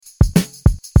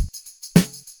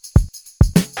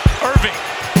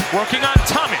Working on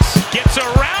Thomas. Gets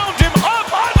around him,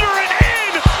 up, under, and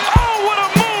in. Oh, what a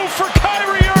move for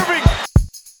Kyrie Irving.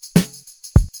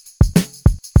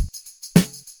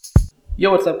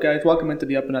 Yo, what's up, guys? Welcome into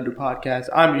the Up and Under podcast.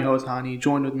 I'm your host, Hani.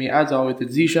 Joined with me, as always,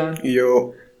 is Zishan.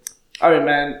 Yo. All right,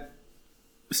 man.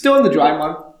 Still in the dry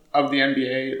month of the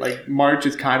NBA. Like, March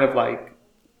is kind of like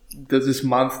this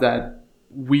month that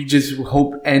we just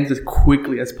hope ends as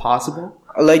quickly as possible.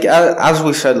 Like, as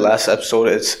we said last episode,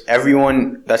 it's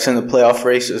everyone that's in the playoff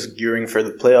race is gearing for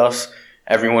the playoffs.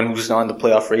 Everyone who's not in the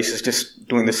playoff race is just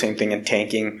doing the same thing and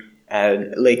tanking.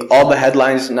 And, like, all the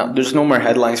headlines, there's no more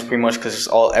headlines pretty much because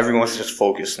everyone's just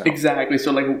focused now. Exactly.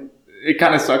 So, like, it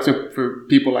kind of sucks for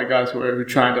people like us who are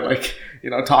trying to, like,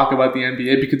 talk about the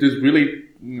NBA because there's really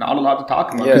not a lot to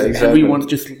talk about. Yeah, because exactly. everyone's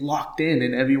just locked in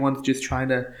and everyone's just trying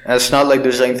to... And it's not like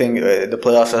there's anything, the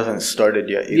playoffs haven't started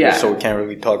yet either, so we can't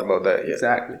really talk about that yet.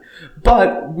 Exactly.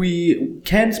 But we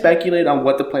can speculate on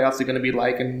what the playoffs are going to be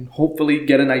like and hopefully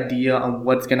get an idea on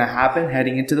what's going to happen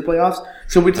heading into the playoffs.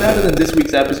 So we decided in this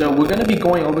week's episode, we're going to be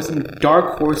going over some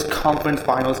dark horse conference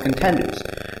finals contenders.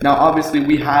 Now, obviously,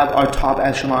 we have our top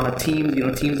echelon of teams,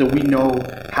 teams that we know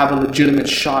have a legitimate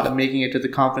shot of making it to the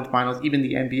conference finals, even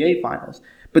the NBA finals.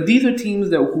 But these are teams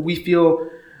that we feel,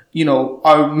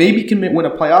 are maybe can win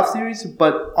a playoff series,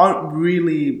 but aren't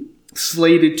really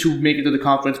slated to make it to the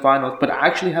conference finals, but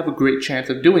actually have a great chance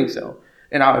of doing so,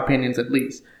 in our opinions at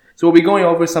least. So we'll be going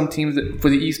over some teams for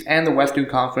the East and the Western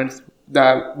Conference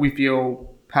that we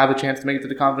feel have a chance to make it to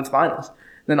the conference finals.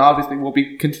 Then obviously we'll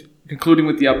be concluding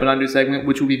with the Up and Under segment,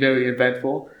 which will be very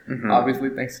eventful. Mm-hmm. Obviously,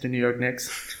 thanks to the New York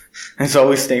Knicks. It's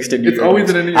always thanks to New York. It's always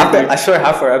in the New York. I swear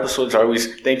half our episodes are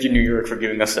always thank you New York for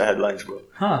giving us the headlines, bro.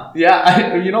 Huh.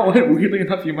 Yeah, you know what? Weirdly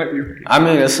enough, you might be right. I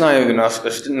mean, it's not even us.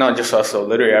 It's not just us, though.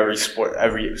 Literally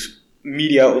every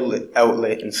media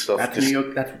outlet and stuff. That's New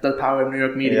York. That's the power of New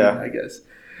York media, I guess.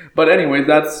 But anyway,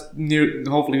 that's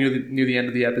hopefully near the end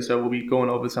of the episode. We'll be going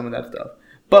over some of that stuff.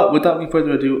 But without any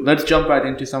further ado, let's jump right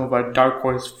into some of our dark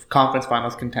horse conference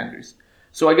finals contenders.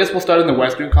 So I guess we'll start in the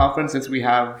Western Conference since we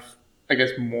have, I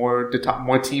guess, more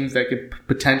teams that could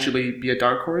potentially be a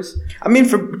dark horse. I mean,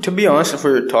 to be honest, if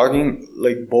we're talking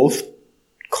like both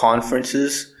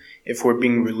conferences, if we're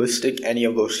being realistic, any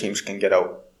of those teams can get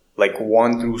out. Like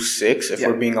 1 through 6, if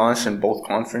we're being honest, in both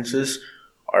conferences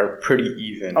are pretty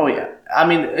even. Oh yeah, I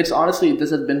mean, it's honestly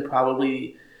this has been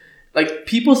probably. Like,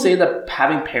 people say that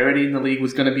having parity in the league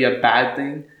was going to be a bad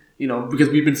thing, because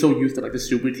we've been so used to, like, the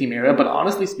super team era. But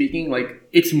honestly speaking, like,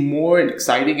 it's more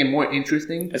exciting and more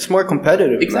interesting. It's more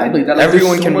competitive. Exactly. That, like,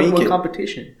 everyone can make more it.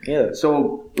 Competition. Yeah.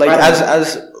 So, like,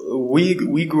 as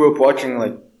we grew up watching,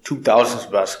 like, 2000s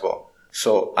basketball.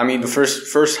 So, I mean, the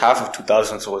first half of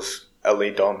 2000s was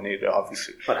LA dominated,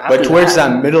 obviously. But towards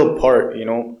that middle part, a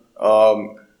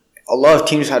lot of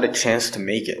teams had a chance to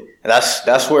make it. And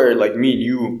that's where, like, me and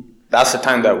you... That's the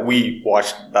time that we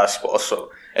watched basketball.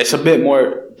 So it's a bit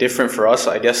more different for us,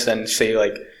 I guess, than say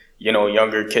like,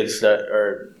 younger kids that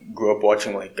grew up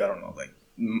watching like, I don't know, like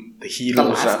the Heat. The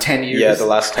last 10 years. Yeah, the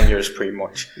last 10 years pretty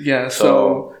much. Yeah.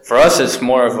 So for us, it's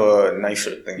more of a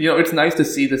nicer thing. It's nice to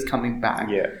see this coming back.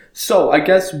 Yeah. So I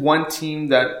guess one team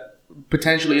that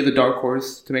potentially is a dark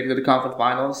horse to make it to the conference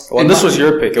finals. Well, this was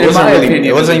your pick. It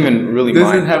wasn't even really mine.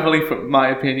 This is heavily from my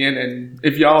opinion, and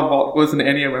if y'all listen to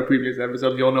any of our previous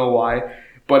episodes, you'll know why.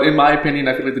 But in my opinion,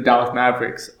 I feel like the Dallas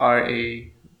Mavericks are going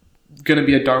to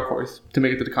be a dark horse to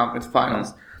make it to the conference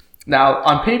finals. Now,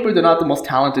 on paper, they're not the most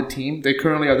talented team. They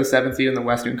currently are the 7th seed in the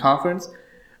Western Conference,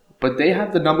 but they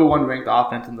have the number 1 ranked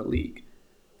offense in the league.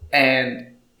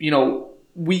 And,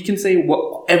 we can say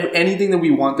anything that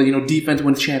we want, that, defense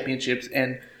wins championships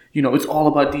and, it's all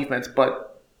about defense.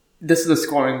 But this is a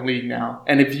scoring league now.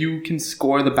 And if you can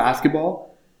score the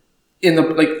basketball and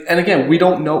again, we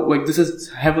don't know, like, this is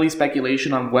heavily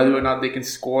speculation on whether or not they can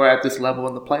score at this level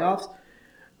in the playoffs.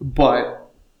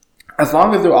 But as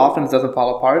long as their offense doesn't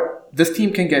fall apart, this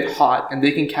team can get hot and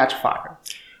they can catch fire.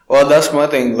 Well, that's my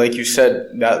thing. Like you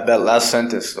said, that last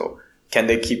sentence, though, can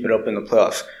they keep it up in the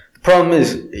playoffs? The problem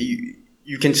is,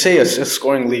 you can say it's a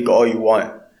scoring league all you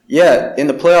want. Yeah, in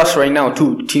the playoffs right now,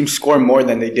 too, teams score more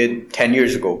than they did 10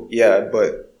 years ago. Yeah,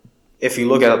 but if you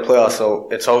look at the playoffs, though,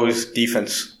 it's always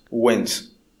defense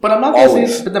wins. But I'm not going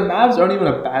to say, but the Mavs aren't even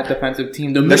a bad defensive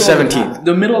team. They're 17th.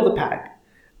 They're middle of the pack.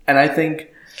 And I think...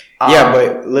 yeah,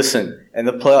 but listen, in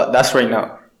the playoffs, that's right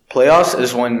now. Playoffs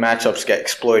is when matchups get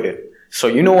exploited. So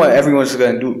you know what everyone's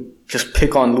going to do? Just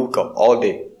pick on Luka all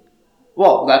day.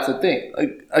 Well, that's the thing.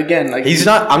 He's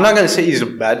not. I'm not gonna say he's a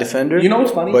bad defender. You know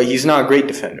what's funny? But he's not a great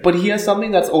defender. But he has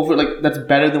something that's that's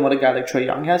better than what a guy like Trae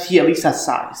Young has. He at least has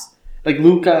size. Like,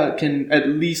 Luka can at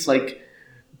least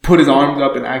put his arms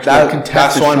up and actually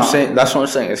contest the shot. That's what I'm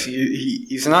saying. Is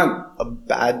he's not a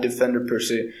bad defender per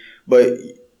se, but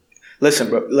listen,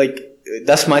 bro. Like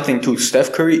that's my thing too.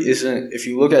 Steph Curry isn't. If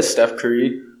you look at Steph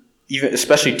Curry, even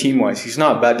especially team wise, he's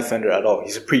not a bad defender at all.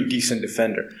 He's a pretty decent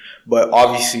defender. But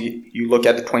obviously, you look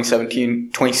at the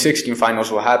 2016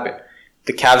 finals. What happened?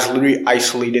 The Cavs literally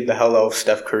isolated the hell out of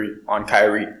Steph Curry on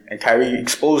Kyrie, and Kyrie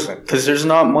exposed him because there's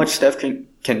not much Steph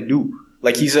can do.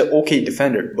 Like, he's an okay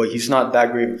defender, but he's not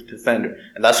that great of a defender.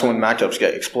 And that's when matchups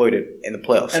get exploited in the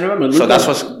playoffs. And remember, Luka,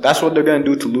 so that's what they're going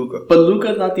to do to Luka. But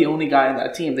Luka's not the only guy in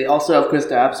that team. They also have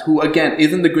Kristaps, who, again,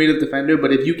 isn't the greatest defender,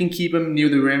 but if you can keep him near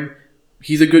the rim,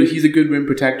 he's a good rim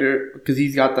protector because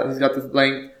he's got the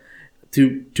length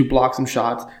to block some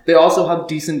shots. They also have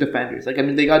decent defenders. Like, I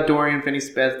mean, they got Dorian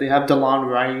Finney-Smith. They have DeLon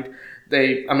Wright. If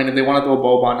they want to throw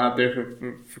Boban out there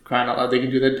for crying out loud, they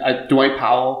can do that. Dwight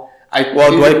Powell.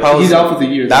 Dwight Powell, he's out for the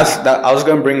year. I was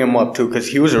gonna bring him up too because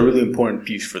he was a really important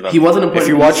piece for them. He was an important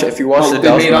piece. If you watch the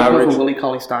Dallas Mavericks, Willie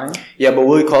Cauley-Stein. Yeah, but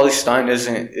Willie Cauley-Stein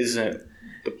isn't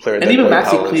the player. And even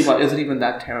Maxi Kleber isn't even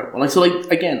that terrible. I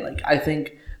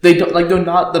think they're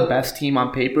not the best team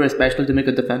on paper, especially to make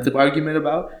a defensive argument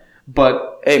about.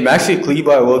 But hey, Maxi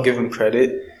Kleber, I will give him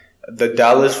credit. The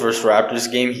Dallas versus Raptors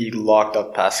game, he locked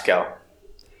up Pascal.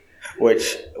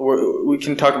 Which we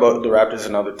can talk about the Raptors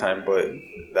another time, but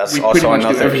that's also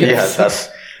another.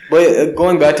 But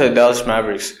going back to the Dallas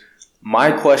Mavericks,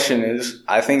 my question is,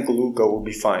 I think Luka will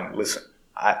be fine. Listen,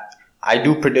 I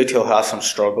do predict he'll have some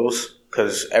struggles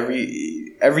because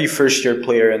every first year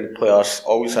player in the playoffs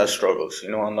always has struggles.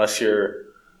 You know, unless you're,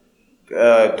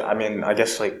 I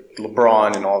guess like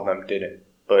LeBron and all of them didn't,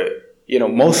 but you know,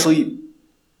 mostly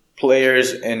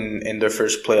players in their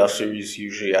first playoff series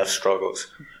usually have struggles.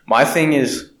 My thing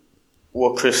is,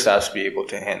 will Kristaps be able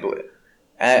to handle it?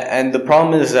 And the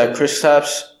problem is that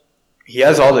Kristaps, he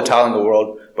has all the talent in the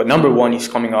world, but number one, he's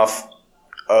coming off,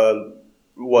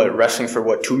 wrestling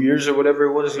for 2 years or whatever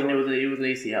it was? It was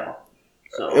ACL.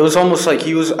 So. It was almost like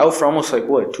he was out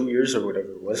for 2 years or whatever,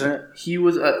 wasn't it? He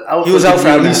was out for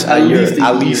at least a year.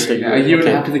 At least a year. A year and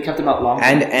a half because they kept him out long.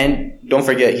 And don't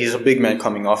forget, he's a big man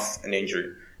coming off an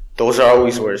injury. Those are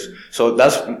always worse. So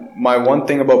that's my one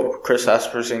thing about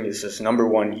Kristaps Porzingis is number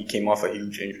one, he came off a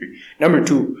huge injury. Number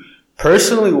two,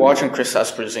 personally watching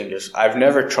Kristaps Porzingis, I've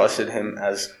never trusted him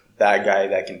as that guy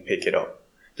that can pick it up.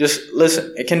 Just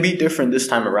listen, it can be different this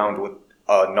time around with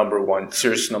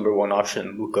serious number one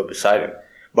option, Luka beside him.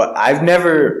 But I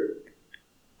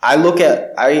look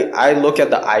at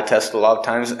the eye test a lot of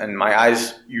times, and my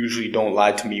eyes usually don't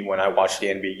lie to me when I watch the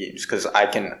NBA games because I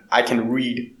can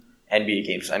read NBA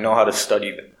games. I know how to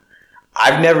study them.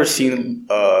 I've never seen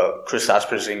Kristaps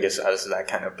Porzingis as that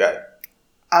kind of guy.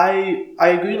 I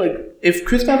agree. Like, if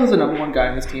Kristaps was the number one guy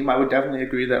in this team, I would definitely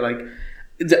agree that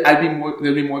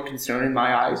there'd be more concern in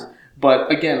my eyes.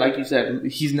 But again, like you said,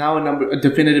 he's now a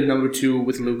definitive number two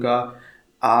with Luka,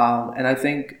 and I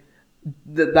think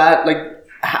that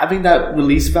having that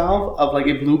release valve of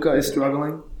if Luka is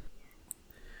struggling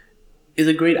is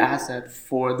a great asset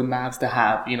for the Mavs to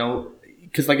have. You know.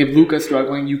 Because, if Luka's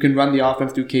struggling, you can run the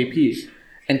offense through KP.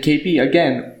 And KP,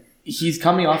 again, he's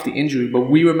coming off the injury. But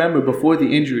we remember before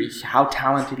the injury how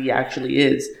talented he actually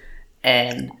is.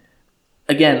 And,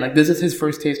 again, this is his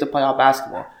first taste of playoff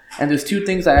basketball. And there's two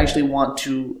things I actually want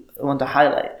to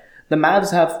highlight. The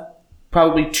Mavs have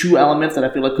probably two elements that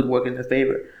I feel like could work in their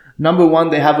favor. Number one,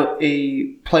 they have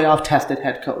a playoff-tested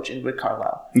head coach in Rick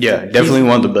Carlisle. Yeah, definitely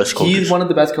one of the best coaches. He's one of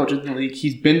the best coaches in the league.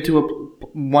 He's been to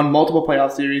won multiple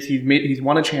playoff series. He's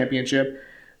won a championship.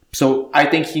 So I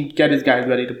think he'd get his guys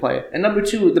ready to play. And number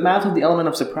two, the Mavs have the element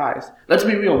of surprise. Let's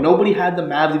be real. Nobody had the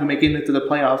Mavs even making it to the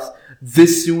playoffs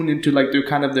this soon into their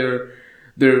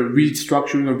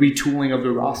restructuring or retooling of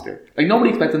their roster.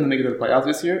 Nobody expected them to make it to the playoffs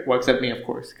this year. Well, except me, of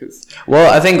course.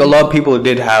 Well, I think a lot of people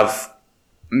did have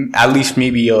at least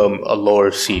maybe a lower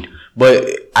seed, but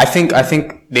I think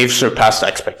they've surpassed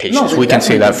expectations. We can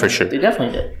say that for sure. They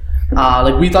definitely did.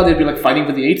 We thought they'd be fighting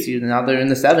for the 8th seed, and now they're in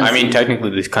the 7th. I mean, technically,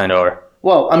 they kind of are.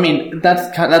 Well, I mean,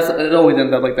 that's it always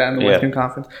ends up like that in the Western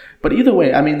Conference. But either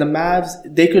way, I mean, the Mavs,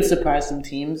 they could surprise some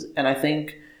teams, and I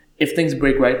think if things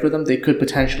break right for them, they could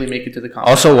potentially make it to the conference.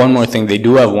 Also, one more thing, they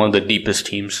do have one of the deepest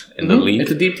teams in the league.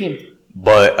 It's a deep team.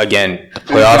 But again,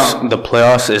 the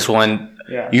playoffs is when.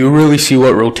 Yeah. You really see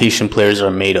what rotation players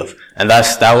are made of. And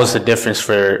that was the difference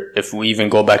for, if we even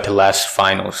go back to last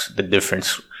finals, the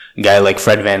difference. A guy like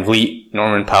Fred VanVleet,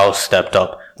 Norman Powell stepped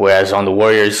up. Whereas on the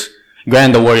Warriors,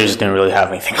 granted the Warriors didn't really have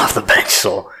anything off the bench,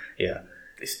 so yeah.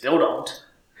 They still don't.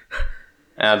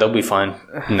 They'll be fine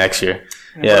next year.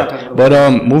 Yeah.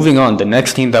 But moving on, the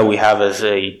next team that we have is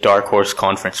a dark horse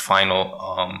conference final.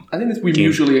 I think we've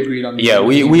mutually agreed on this. Yeah,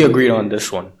 we agreed on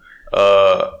this one.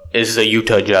 Is the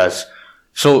Utah Jazz.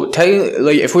 So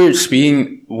technically, if we're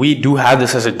speaking, we do have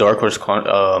this as a dark horse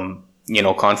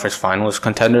conference finals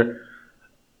contender.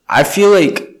 I feel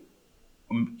like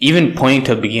even pointing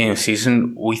to the beginning of the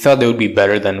season, we thought they would be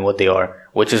better than what they are,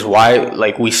 which is why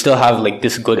we still have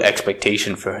this good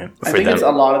expectation for him. I think it's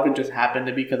a lot of it just happened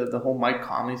because of the whole Mike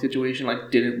Conley situation.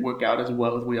 Didn't work out as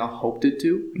well as we all hoped it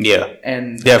to. Yeah,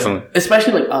 and definitely,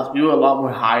 especially us, we were a lot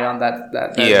more high on that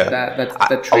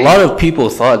trade. A lot of people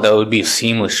thought that would be a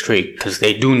seamless trade because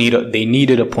they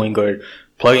needed a point guard,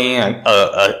 plugging in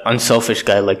an unselfish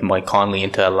guy like Mike Conley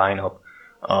into that lineup.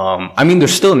 They're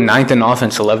still 9th in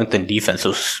offense, 11th in defense.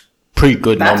 Those pretty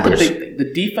good numbers.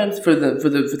 The defense for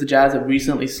the Jazz have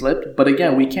recently slipped, but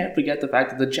again, we can't forget the fact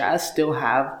that the Jazz still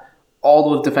have all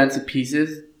those defensive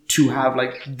pieces to have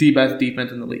the best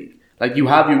defense in the league. You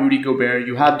have your Rudy Gobert,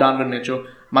 you have Donovan Mitchell,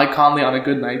 Mike Conley on a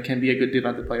good night can be a good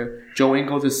defensive player. Joe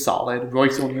Ingles is solid.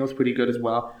 Royce O'Neal's pretty good as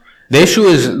well. The issue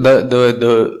is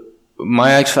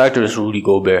my X factor is Rudy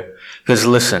Gobert. Because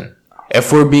listen,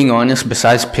 if we're being honest,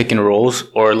 besides pick and rolls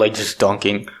or just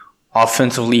dunking,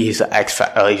 offensively he's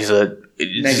he's a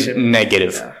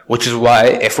negative. Yeah. Which is why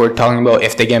if we're talking about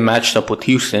if they get matched up with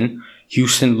Houston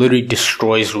literally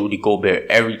destroys Rudy Gobert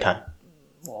every time.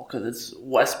 Well, because it's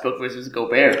Westbrook versus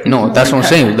Gobert. No, that's what I'm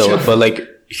saying though. But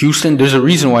Houston, there's a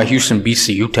reason why Houston beats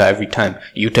the Utah every time.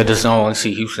 Utah does not want to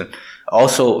see Houston.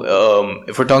 Also,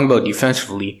 if we're talking about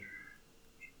defensively,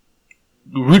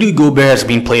 Rudy Gobert has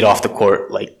been played off the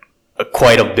court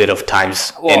quite a bit of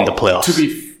times in the playoffs.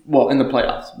 In the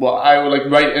playoffs. Well, I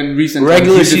would right in recent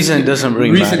regular times, season doesn't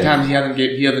really recent matter. Times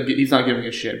he's not giving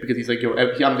a shit because he's yo,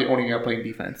 I'm the only guy playing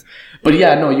defense. But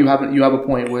yeah, no, you have a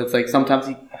point where it's sometimes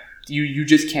you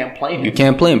just can't play him. You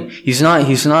can't play him. He's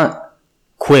not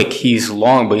quick. He's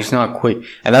long, but he's not quick.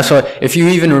 And that's why if you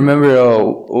even remember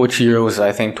which year it was,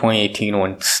 I think 2018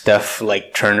 when Steph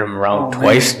turned him around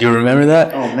twice. Man. Do you remember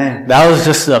that? Oh man, that was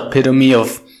just the epitome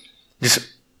of just.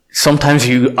 Sometimes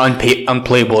you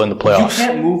unplayable in the playoffs. You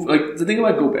can't move. The thing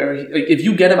about Gobert, if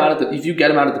you get him out of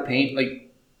the paint,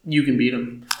 you can beat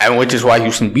him. And which is why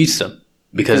Houston beats them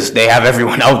because they have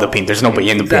everyone out of the paint. There's nobody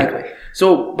in the paint. Exactly.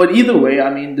 So, but either way,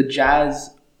 the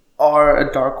Jazz are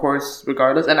a dark horse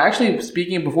regardless. And actually,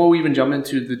 speaking before we even jump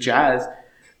into the Jazz,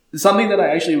 something that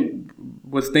I actually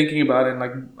was thinking about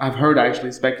and I've heard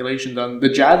actually speculations on the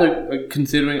Jazz are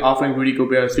considering offering Rudy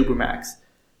Gobert a supermax.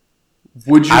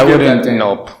 Would you? I wouldn't.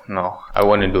 No, I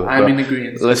wouldn't do it. I'm in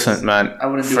agreement. Listen, man. I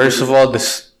wouldn't do First of all,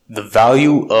 the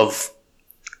value of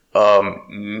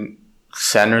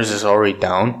centers is already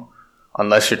down,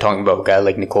 unless you're talking about a guy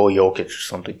like Nikola Jokic or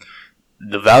something.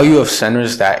 The value of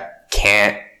centers that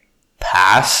can't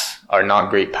pass, are not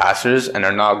great passers, and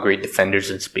are not great defenders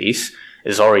in space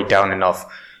is already down enough.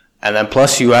 And then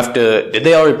plus you have to. Did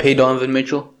they already pay Donovan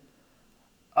Mitchell?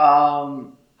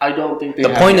 I don't think they.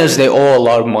 The point is they owe a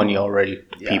lot of money already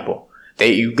to people.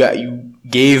 You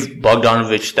gave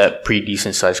Bogdanovich that pretty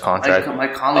decent sized contract.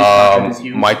 Mike Conley's contract is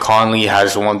huge. Mike Conley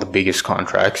has one of the biggest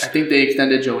contracts. I think they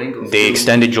extended Joe Ingles.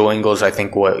 Extended Joe Ingles, I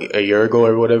think, a year ago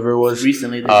or whatever it was.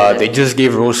 Recently, they just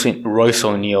gave Royce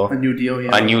O'Neal a new deal.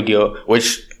 Yeah. A new deal,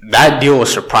 which that deal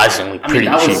was surprisingly pretty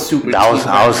cheap. Was super cheap.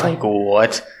 I was like,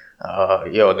 what?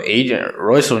 The agent,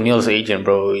 Royce O'Neal's agent,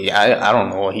 bro. I don't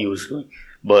know what he was doing,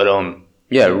 but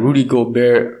yeah, Rudy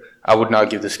Gobert. I would not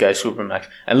give this guy supermax.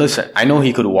 And listen, I know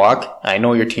he could walk. I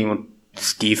know your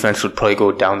team's defense would probably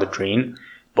go down the drain.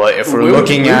 But if we're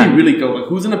looking at... really go?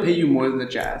 Who's going to pay you more than the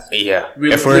Jazz? Yeah.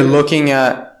 If we're looking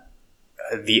at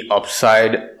the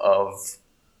upside of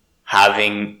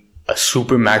having a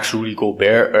supermax Rudy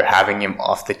Gobert or having him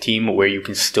off the team where you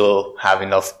can still have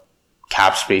enough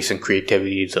cap space and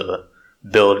creativity to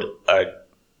build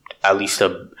at least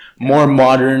a more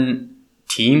modern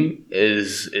team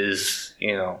is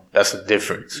that's the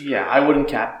difference. Yeah, I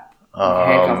wouldn't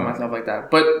handcuff myself like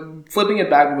that. But flipping it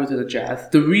back over to the Jazz,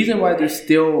 the reason why they're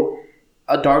still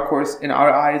a dark horse in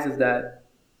our eyes is that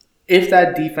if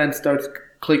that defense starts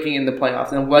clicking in the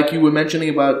playoffs, and like you were mentioning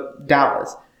about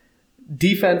Dallas,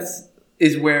 defense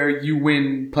is where you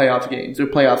win playoff games or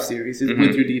playoff series is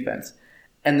with your defense.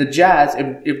 And the Jazz,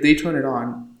 if they turn it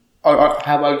on,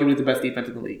 have arguably the best defense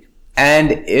in the league.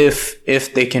 And if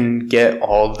they can get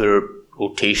all their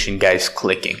rotation guys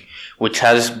clicking, which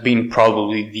has been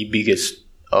probably the biggest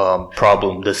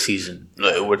problem this season.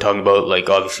 We're talking about,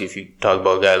 obviously, if you talk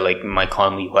about a guy like Mike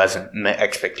Conley who hasn't met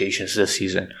expectations this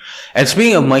season. And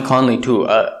speaking of Mike Conley too,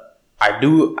 I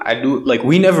do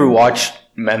we never watched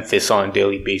Memphis on a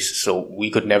daily basis, so we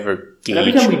could never gauge. And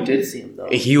every time we did see him, though,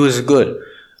 he was good.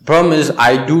 The problem is,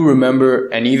 I do remember,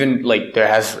 and even like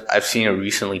I've seen it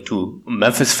recently too.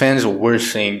 Memphis fans were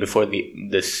saying before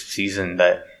this season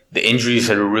that the injuries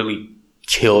had really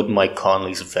killed Mike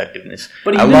Conley's effectiveness.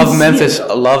 But I love Memphis.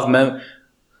 I love Memphis.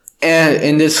 And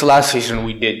in this last season,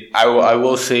 we did. I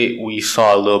will say we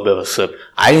saw a little bit of a slip.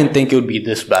 I didn't think it would be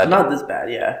this bad. Not this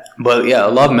bad, yeah. But yeah, a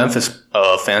lot of Memphis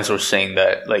fans were saying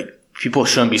that like people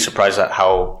shouldn't be surprised at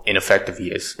how ineffective he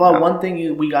is. But one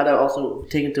thing we gotta also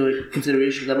take into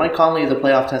consideration is that Mike Conley is a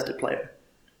playoff tested player.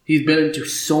 He's been into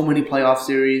so many playoff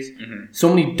series, so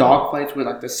many dogfights with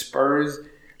like the Spurs.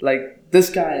 Like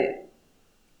this guy,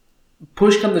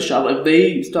 push come to shove, if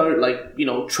they start like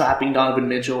trapping Donovan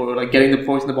Mitchell or like getting the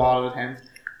force in the ball out of his hands,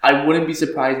 I wouldn't be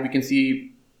surprised we can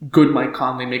see good Mike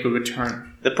Conley make a return.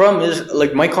 The problem is,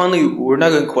 like, Mike Conley, we're not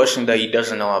going to question that he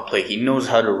doesn't know how to play. He knows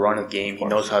how to run a game. He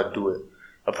knows how to do it.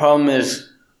 The problem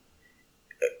is,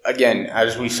 again,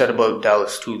 as we said about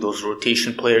Dallas too, those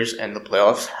rotation players and the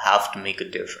playoffs have to make a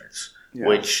difference. Yeah.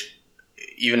 Which,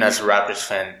 even as a Raptors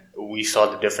fan, we saw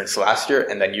the difference last year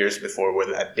and then years before where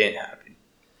that didn't happen.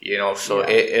 So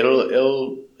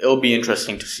it'll be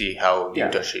interesting to see how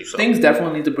Utah shapes up. Things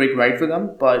definitely need to break right for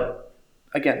them, but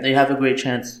again, they have a great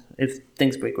chance if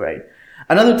things break right.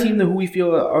 Another team who we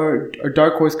feel are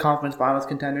dark horse conference finals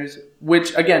contenders,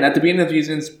 which again at the beginning of the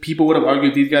seasons people would have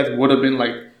argued these guys would have been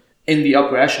like in the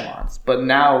upper echelons, but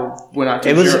now we're not.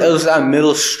 It was that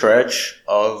middle stretch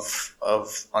of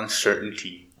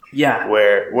uncertainty. Yeah,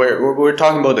 where we're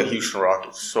talking about the Houston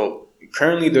Rockets. So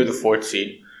currently they're the 4th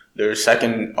seed. They're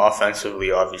second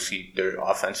offensively. Obviously, their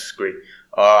offense is great.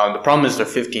 The problem is they're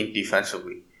 15th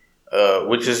defensively,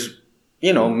 which is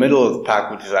middle of the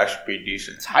pack, which is actually pretty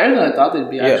decent. It's higher than I thought they'd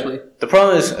be. Actually, the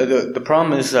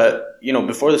problem is that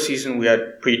before the season we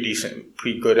had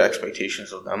pretty good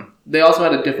expectations of them. They also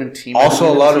had a different team.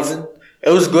 Also, it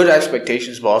was good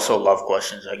expectations, but also a lot of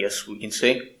questions, I guess we can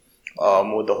say,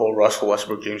 with the whole Russell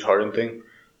Westbrook, James Harden thing.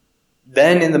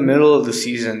 Then in the middle of the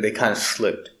season, they kind of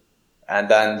slipped. And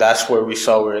then that's where we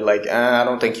saw we're like, I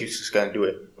don't think Houston's going to do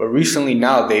it. But recently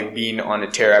now they've been on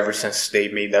a tear ever since they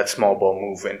made that small ball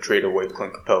move and traded away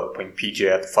Clint Capella, putting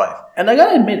PJ at the 5. And I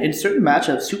got to admit, in certain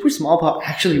matchups, super small ball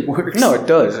actually works. No, it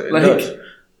does. It does.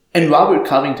 And Robert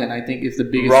Covington, I think, is the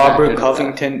biggest Robert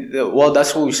Covington, well,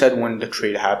 that's what we said when the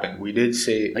trade happened. We did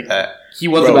say that he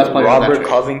was the best player. Robert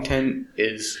Covington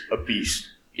is a beast.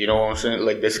 You know what I'm saying?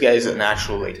 Like, this guy is an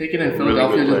actual, take it in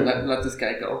Philadelphia, really just let this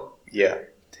guy go. Yeah.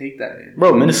 Take that in.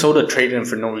 Bro, Minnesota traded him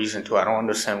for no reason too. I don't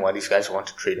understand why these guys want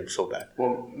to trade him so bad.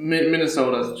 Well,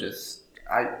 Minnesota's just,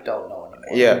 I don't know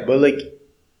anymore. Yeah, but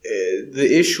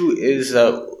the issue is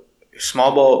that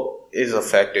small ball is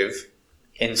effective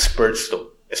in spurts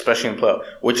though, especially in playoff,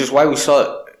 which is why we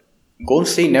saw Golden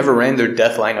State never ran their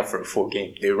death lineup for a full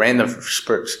game. They ran them for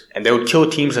spurts, and they would kill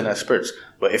teams in that spurts.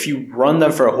 But if you run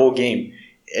them for a whole game,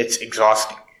 it's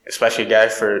exhausting, especially a guy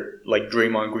for like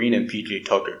Draymond Green and PJ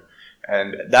Tucker.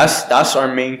 And that's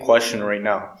our main question right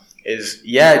now is,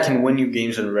 it can win you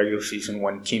games in the regular season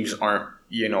when teams aren't,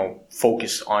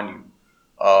 focused on you.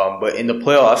 But in the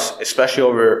playoffs, especially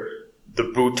over the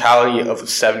brutality of a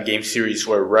 7-game series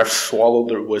where refs swallow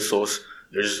their whistles,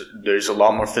 there's a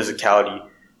lot more physicality.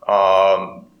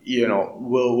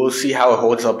 We'll see how it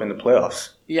holds up in the playoffs.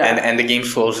 Yeah. And the game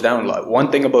slows down a lot.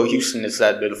 One thing about Houston is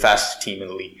that they're the fastest team in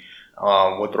the league,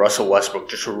 with Russell Westbrook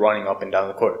just running up and down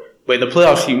the court. But in the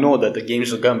playoffs, you know that the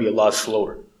games are going to be a lot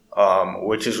slower,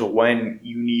 which is when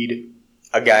you need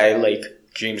a guy like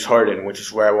James Harden, which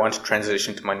is where I want to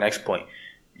transition to my next point.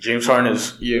 James Harden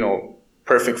is,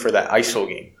 perfect for that ISO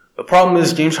game. The problem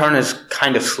is James Harden has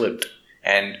kind of slipped,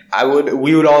 and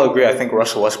we would all agree. I think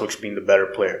Russell Westbrook's been the better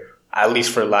player, at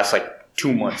least for the last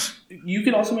 2 months. You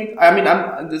can also make. I'm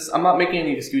not making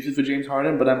any excuses for James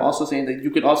Harden, but I'm also saying that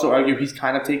you could also argue he's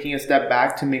kind of taking a step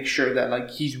back to make sure that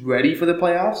he's ready for the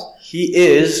playoffs. He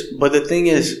is, but the thing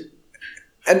is,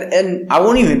 and I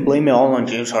won't even blame it all on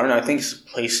James Harden. I think it's the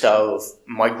play style of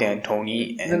Mike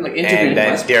D'Antoni and then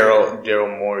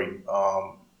Daryl Morey.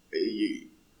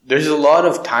 There's a lot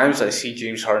of times I see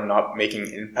James Harden not making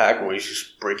an impact where he's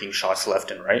just breaking shots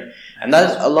left and right. And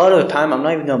that's a lot of the time, I'm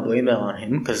not even going to blame that on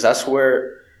him because that's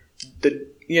where the,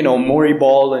 Morey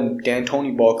ball and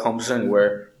D'Antoni ball comes in,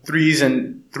 where threes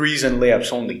and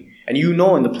layups only. And in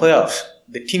the playoffs,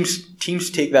 the teams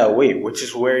take that away, which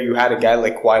is where you had a guy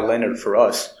like Kawhi Leonard for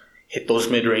us hit those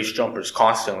mid-range jumpers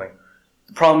constantly.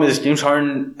 The problem is James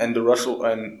Harden and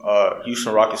the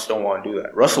Houston Rockets don't want to do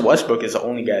that. Russell Westbrook is the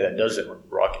only guy that does it with the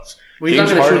Rockets. Well, he's not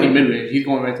going to shoot any mid-range. He's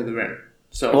going right to the rim.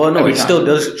 So he still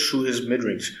does shoot his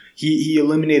mid-range. He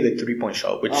eliminated the 3-point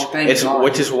shot,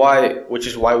 which is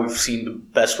why we've seen the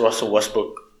best Russell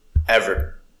Westbrook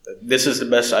ever. This is the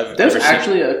best I've ever seen. There's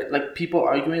actually people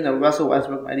arguing that Russell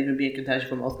Westbrook might even be in contention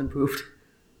for most improved.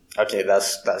 Okay,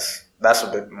 that's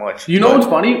a bit much. You know what's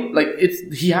funny?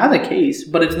 He has a case,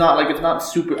 but it's not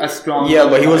super as strong. Yeah,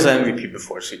 but he was an MVP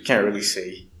before, so you can't really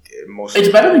say most. It's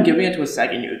better than giving it to a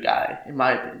second-year guy, in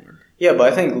my opinion. Yeah,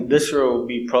 but I think this year will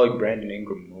be probably Brandon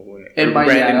Ingram. That's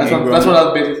what I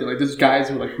was basically saying. Like, there's guys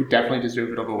who definitely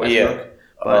deserve it over Westbrook.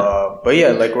 Yeah. But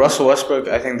yeah, like Russell Westbrook,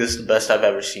 I think this is the best I've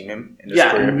ever seen him in his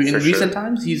career. In recent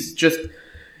times, he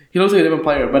looks like a different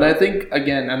player. But I think,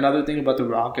 again, another thing about the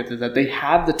Rockets is that they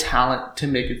have the talent to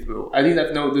make it through. I think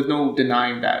there's no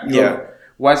denying that. You have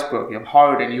Westbrook, you have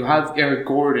Harden, you have Eric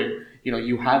Gordon,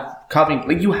 you have Covington.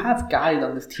 Like, you have guys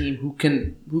on this team who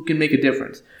can make a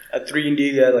difference. A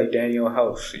 3-and-D guy like Daniel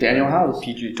House.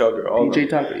 PJ Tucker.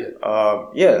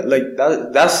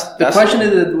 That's the question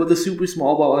is, will the super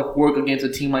small ball work against a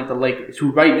team like the Lakers,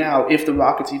 who right now, if the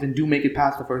Rockets even do make it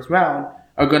past the first round,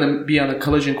 are going to be on a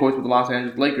collision course with the Los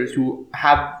Angeles Lakers, who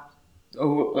have...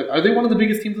 are they one of the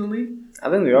biggest teams in the league? I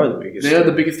think they are the biggest. They are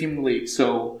the biggest team in the league,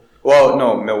 so... Well,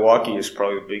 no, Milwaukee is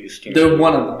probably the biggest team. They're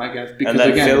one of them, I guess. Because,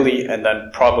 and then Philly, and then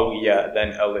probably,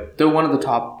 then LA. They're one of the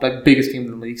top, biggest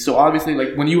teams in the league. So, obviously,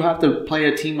 when you have to play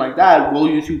a team like that, will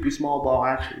your super small ball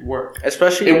actually work?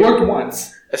 It worked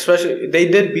once. Especially, they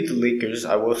did beat the Lakers,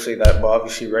 I will say that, but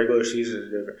obviously regular season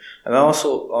is different. And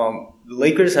also, the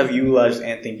Lakers have utilized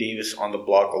Anthony Davis on the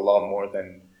block a lot more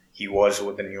than he was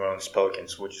with the New Orleans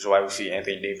Pelicans, which is why we see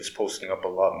Anthony Davis posting up a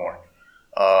lot more.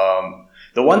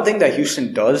 The one thing that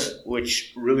Houston does,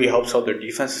 which really helps out their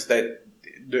defense, is that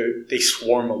they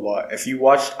swarm a lot.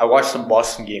 I watched the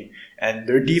Boston game, and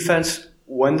their defense,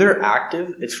 when they're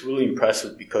active, it's really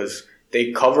impressive because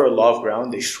they cover a lot of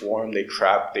ground, they swarm, they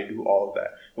trap, they do all of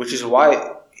that, which is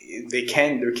why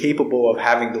they're capable of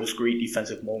having those great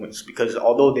defensive moments, because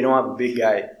although they don't have a big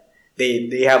guy,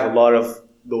 they have a lot of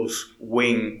those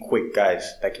wing quick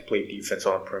guys that can play defense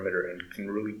on the perimeter and can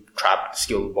really trap,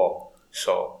 steal the ball.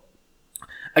 So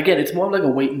again, it's more like a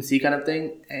wait and see kind of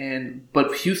thing,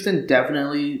 but Houston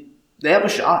definitely, they have a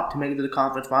shot to make it to the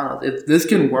conference finals. If this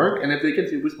can work, and if they can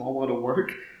super small ball to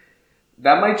work,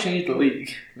 that might change the league,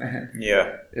 man.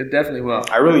 Yeah, it definitely will.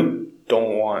 I really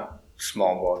don't want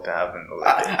small ball to happen.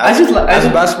 As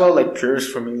a basketball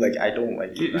purist for me, I don't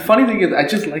like it. The funny thing is, I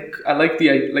just like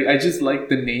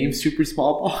the name super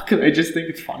small ball because I just think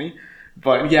it's funny.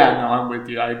 But yeah, no, I'm with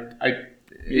you.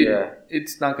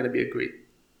 It's not going to be a great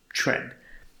trend.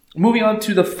 Moving on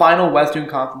to the final Western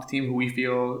Conference team who we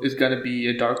feel is going to be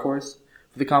a dark horse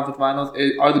for the conference finals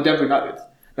are the Denver Nuggets.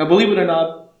 Now, believe it or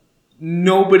not,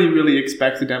 nobody really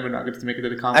expects the Denver Nuggets to make it to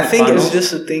the conference finals. I think it's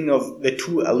just a thing of the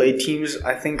two LA teams,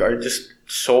 I think, are just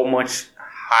so much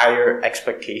higher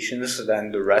expectations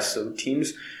than the rest of the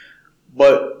teams.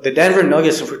 But the Denver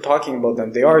Nuggets, if we're talking about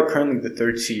them, they are currently the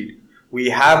 3rd seed. We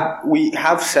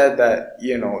have said that,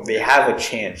 they have a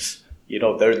chance.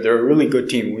 They're a really good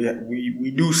team.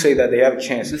 We do say that they have a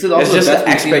chance. This is also the best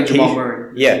expectation. Jamal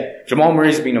Murray. Yeah, Jamal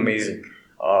Murray's been amazing.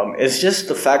 It's just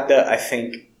the fact that I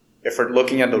think if we're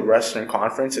looking at the Western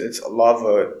Conference, it's more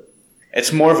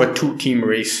of a 2-team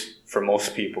race for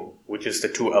most people, which is the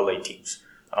 2 LA teams.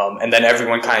 And then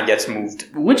everyone kind of gets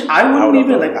moved. Which I wouldn't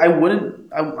even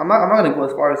I'm not going to go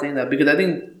as far as saying that, because I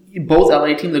think both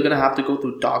LA teams are going to have to go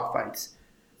through dogfights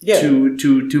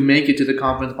to make it to the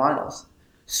conference finals.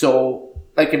 So,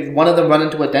 if one of them run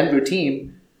into a Denver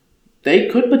team, they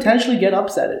could potentially get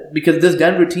upsetted, because this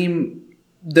Denver team,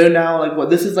 they're now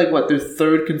this is their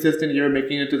 3rd consistent year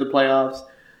making it to the playoffs,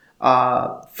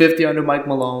 5th year under Mike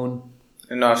Malone.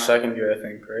 And now 2nd year, I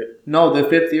think, right? No, the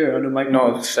 5th year under Mike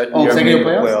Malone. No, the 2nd year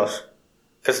playoffs.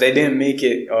 Because they didn't make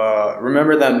it.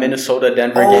 Remember that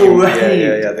Minnesota-Denver game? Right.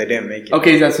 Yeah, they didn't make it.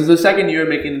 Okay, so the 2nd year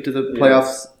making it to the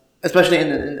playoffs, especially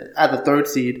at the 3rd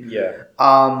seed. Yeah.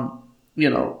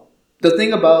 The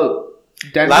thing about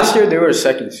Denver... Last year, they were a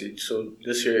 2nd seed, so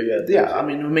this year, Yeah, I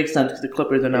mean, it makes sense because the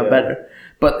Clippers are now better.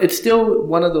 But it's still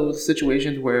one of those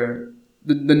situations where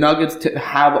the Nuggets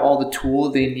have all the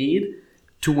tools they need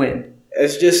to win.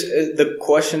 It's just, the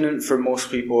question for most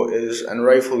people is, and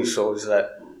rightfully so, is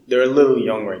that they're a little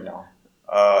young right now.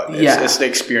 It's the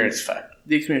experience factor.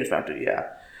 The experience factor, yeah.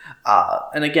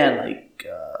 And again,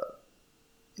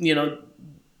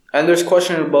 And there's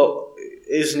question about,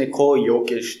 is Nikola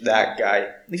Jokic that guy?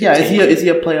 Yeah, is he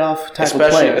a playoff type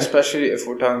of player? Especially if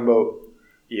we're talking about,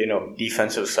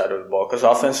 defensive side of the ball. Because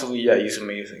offensively, he's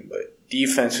amazing. But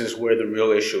defense is where the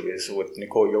real issue is with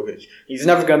Nikola Jokic. He's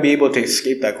never going to be able to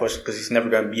escape that question because he's never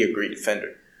going to be a great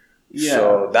defender. Yeah.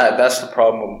 So that's the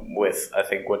problem with, I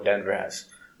think, what Denver has.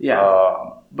 Yeah.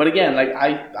 But again, like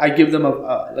I give them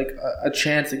a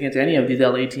chance against any of these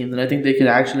LA teams, and I think they can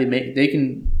actually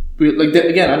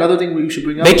again, another thing we should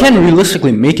bring up. They can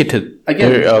realistically make it to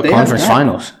their conference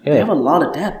finals. Yeah. They have a lot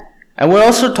of depth. And we're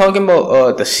also talking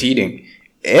about the seeding.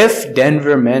 If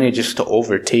Denver manages to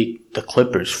overtake the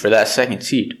Clippers for that second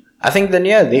seed, I think then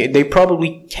they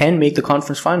probably can make the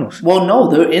conference finals. Well,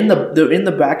 no, they're in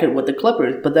the bracket with the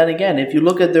Clippers. But then again, if you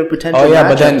look at their potential,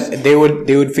 but then they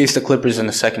would face the Clippers in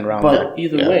the second round. But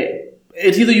either way,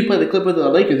 it's either you play the Clippers or the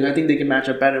Lakers, and I think they can match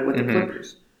up better with the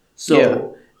Clippers.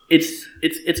 So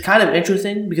it's kind of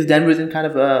interesting because Denver's in kind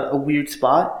of a weird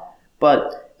spot,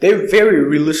 but they very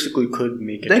realistically could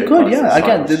make it. They could, yeah.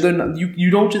 Again, they're not, you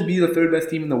don't just be the third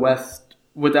best team in the West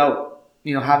without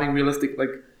having realistic like.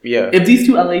 Yeah. If these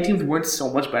two LA teams weren't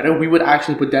so much better, we would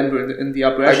actually put Denver in the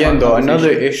upper echelon. Again, though,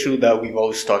 another issue that we've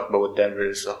always talked about with Denver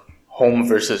is home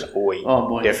versus away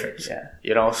difference.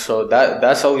 Yeah. So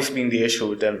that's always been the issue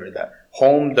with Denver. That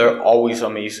home, they're always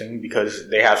amazing because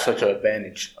they have such an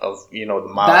advantage of the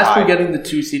mile high. That's where getting the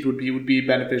 2 seed would be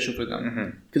beneficial for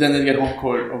them because then they get home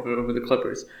court over the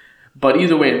Clippers. But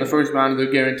either way, in the first round, they're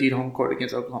guaranteed home court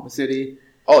against Oklahoma City.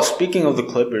 Oh, speaking of the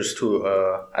Clippers too,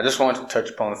 I just wanted to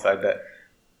touch upon the fact that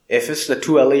if it's the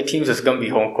two LA teams, it's going to be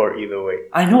home court either way.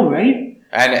 I know, right?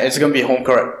 And it's going to be home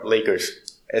court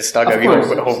Lakers. It's not going to be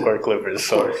home court Clippers.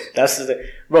 So that's the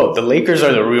Lakers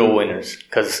are the real winners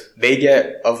because they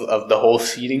get, of the whole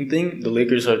seeding thing, the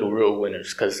Lakers are the real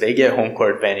winners because they get home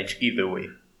court advantage either way.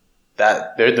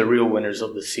 They're the real winners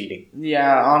of the seeding.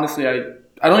 Yeah, honestly, I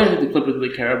don't even think the Clippers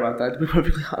really care about that, to be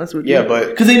perfectly honest with you. Yeah, but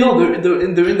because they know they're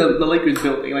in the Lakers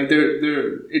building. Like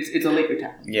it's a Laker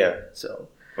town. Yeah. So.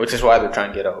 Which is why they're trying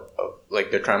to get out of,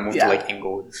 they're trying to move to like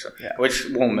Inglewood and stuff. Yeah. Which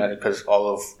won't matter because all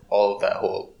of that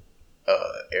whole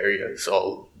area is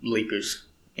all Lakers.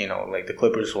 Like the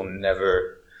Clippers will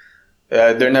never.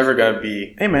 They're never gonna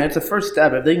be. Hey man, it's a first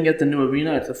step. If they can get the new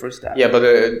arena, it's the first step. Yeah, but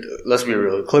let's be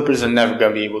real. The Clippers are never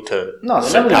gonna be able to. No,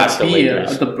 they're never gonna be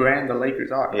the brand the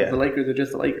Lakers are. Yeah. The Lakers are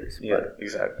just the Lakers. Yeah,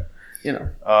 exactly.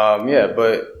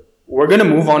 But we're gonna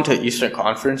move on to Eastern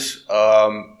Conference.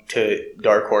 To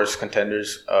dark horse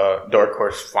contenders,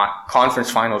 conference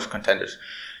finals contenders.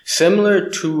 Similar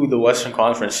to the Western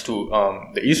Conference,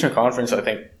 the Eastern Conference, I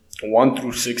think 1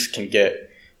 through 6 can get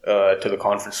to the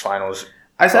conference finals.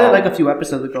 I said it like a few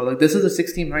episodes ago. Like this is a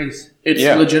 6-team race. It's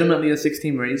legitimately a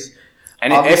 6-team race.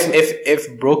 And if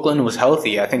Brooklyn was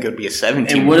healthy, I think it would be a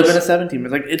 7-team. It would have been a 7-team.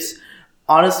 Like it's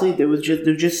honestly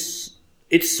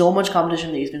it's so much competition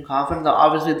in the Eastern Conference. Now,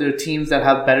 obviously, there are teams that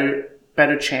have better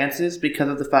chances because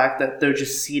of the fact that they're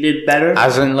just seeded better.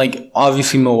 As in,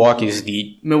 obviously Milwaukee is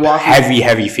the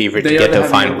heavy favorite to get to the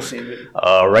finals.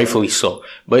 Rightfully so.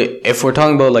 But if we're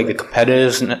talking about, the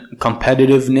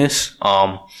competitiveness,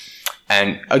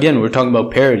 and again, we're talking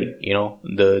about parity,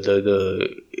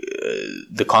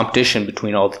 the competition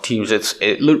between all the teams,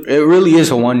 it really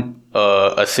is a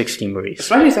 6-team race.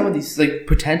 Especially some of these,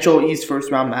 potential East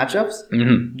first round matchups.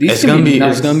 Mm-hmm. It's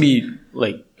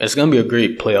gonna be a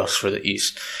great playoffs for the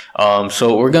East.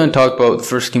 So we're gonna talk about the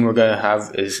first team we're gonna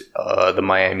have is the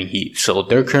Miami Heat. So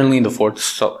they're currently in the fourth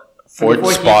spot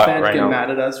right now. Mad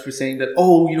at us for saying that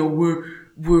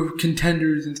we're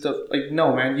contenders and stuff.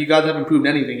 No, man, you guys haven't proved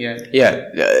anything yet. Yeah,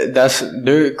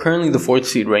 they're currently the 4th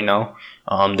seed right now.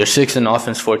 They're 6th in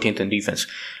offense, 14th in defense.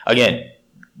 Again,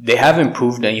 they haven't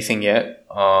proved anything yet.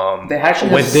 They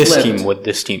actually with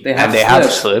this team, they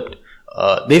have slipped.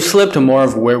 They've slipped to more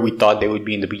of where we thought they would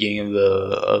be in the beginning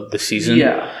of the season.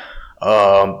 Yeah.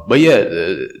 But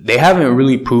they haven't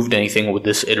really proved anything with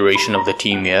this iteration of the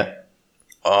team yet.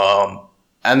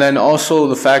 And then also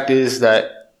the fact is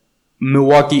that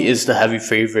Milwaukee is the heavy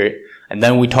favorite. And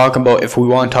then if we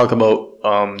want to talk about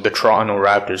the Toronto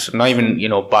Raptors, not even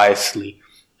biasedly,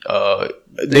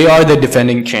 they are the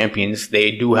defending champions.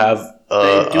 They do have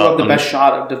the best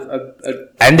shot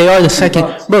and they are the second.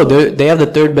 Bro, they have the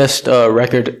 3rd best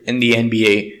record in the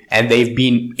NBA, and they've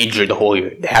been injured the whole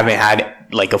year. They haven't had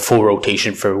a full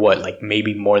rotation for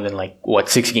maybe more than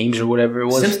 6 games or whatever it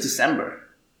was since December.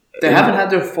 They haven't had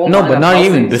their full. No, but not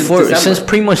even before. Since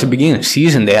pretty much the beginning of the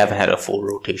season, they haven't had a full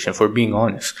rotation. If we're being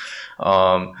honest,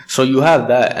 so you have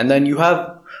that, and then you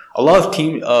have a lot of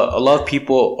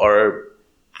people are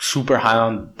super high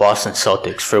on Boston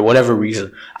Celtics for whatever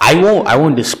reason. I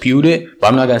won't dispute it, but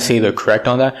I'm not gonna say they're correct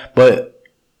on that. But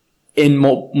in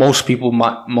most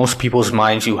people's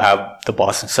minds, you have the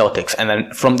Boston Celtics, and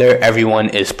then from there, everyone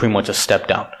is pretty much a step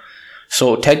down.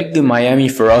 So technically, Miami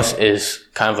for us is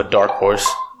kind of a dark horse.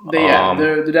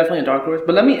 They're definitely a dark horse.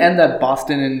 But let me end that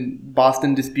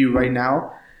Boston dispute right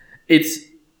now. It's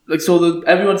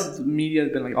everyone's media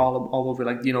has been like all over,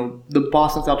 like, you know, the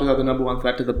Boston Celtics are the number one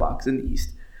threat to the Bucks in the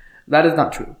East. That is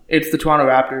not true. It's the Toronto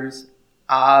Raptors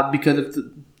because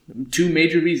of two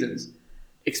major reasons.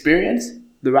 Experience.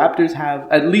 The Raptors have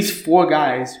at least 4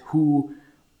 guys who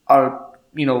are,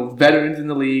 you know, veterans in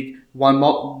the league, won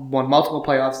multiple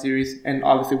playoff series, and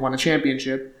obviously won a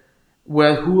championship.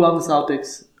 Where who on the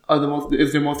Celtics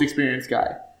is their most experienced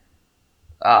guy?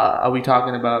 Are we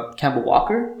talking about Kemba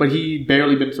Walker? But he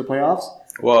barely been to the playoffs.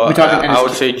 Well, I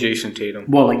would say Jason Tatum.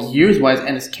 Well, like years-wise,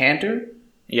 Enes Kanter.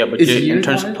 Yeah, but in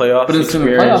terms of playoffs, but in terms of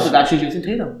playoffs, it's actually Jason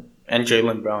Tatum and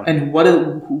Jaylen Brown. And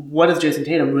what has Jason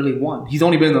Tatum really won? He's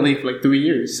only been in the league for like 3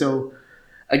 years. So,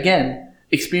 again,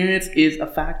 experience is a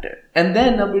factor. And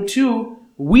then number 2,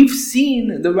 we've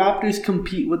seen the Raptors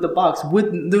compete with the Bucks.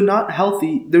 They're not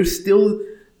healthy. They're still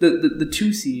the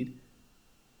 2 seed.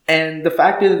 And the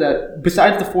fact is that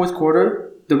besides the fourth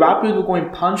quarter, the Raptors were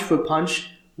going punch for punch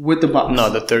with the Bucks. No,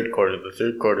 the third quarter. The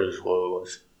third quarter is what it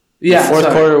was. Yeah, the fourth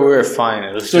quarter we were fine.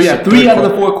 It was so yeah, 3 out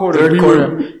of the 4 quarters. Third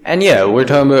quarter, and yeah, we're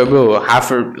talking about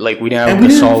half like we didn't have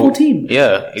a solid full team.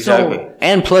 Yeah, exactly. So,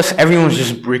 and plus, everyone was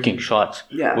just breaking shots.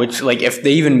 Yeah, which like if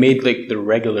they even made like the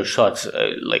regular shots,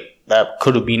 like that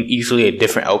could have been easily a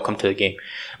different outcome to the game.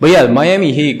 But yeah,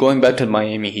 Miami Heat. Going back to the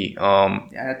Miami Heat. I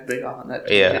had to break off on that.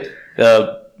 Yeah.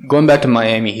 Going back to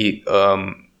Miami Heat.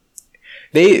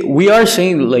 We are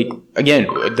saying like again,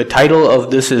 the title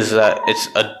of this is that it's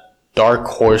a dark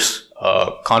horse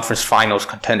conference finals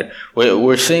contender.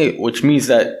 We're saying, which means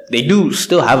that they do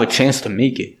still have a chance to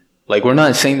make it. Like we're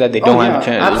not saying that they don't have a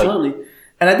chance. Absolutely. Like,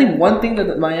 and I think one thing that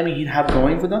the Miami Heat have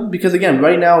going for them, because again,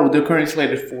 right now they're currently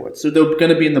slated 4th, so they're going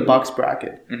to be in the Bucks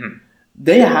bracket. Mm-hmm.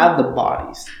 They have the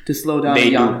bodies to slow down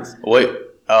the Giannis.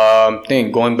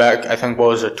 Going back, I think what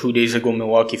was it, 2 days ago,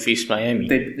 Milwaukee faced Miami.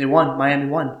 They won.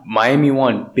 Miami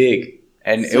won big,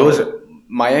 and it was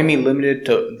Miami limited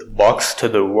to the Bucks to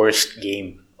the worst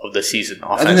game of the season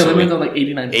offensively. I think they limited like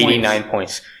 89 points. 89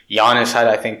 points. Giannis had,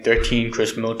 I think, 13.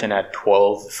 Chris Middleton had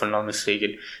 12, if I'm not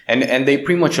mistaken. And they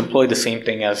pretty much employed the same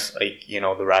thing as, like, you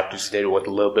know, the Raptors did with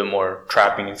a little bit more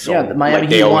trapping and so on. Yeah, the Miami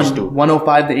Heat won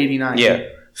 105 to 89. Yeah.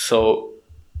 So,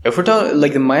 if we're talking,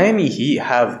 like, the Miami Heat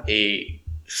have a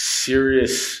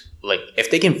serious, like, if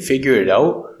they can figure it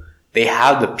out, they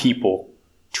have the people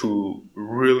to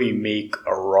really make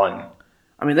a run.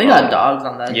 I mean, they got dogs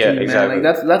on that team, exactly.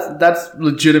 man. Like, that's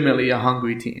legitimately a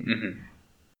hungry team. Mm-hmm.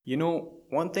 You know,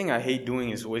 one thing I hate doing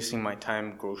is wasting my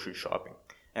time grocery shopping.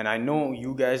 And I know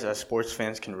you guys as sports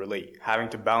fans can relate, having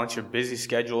to balance your busy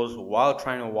schedules while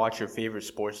trying to watch your favorite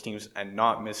sports teams and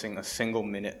not missing a single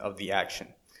minute of the action.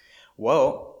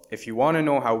 Well, if you want to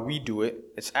know how we do it,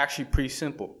 it's actually pretty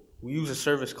simple. We use a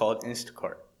service called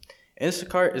Instacart.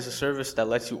 Instacart is a service that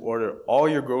lets you order all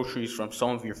your groceries from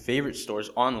some of your favorite stores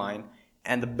online.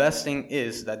 And the best thing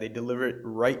is that they deliver it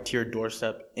right to your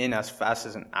doorstep in as fast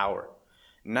as an hour.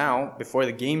 Now, before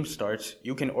the game starts,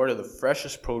 you can order the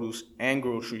freshest produce and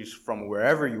groceries from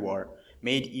wherever you are,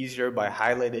 made easier by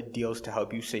highlighted deals to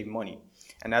help you save money.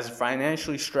 And as a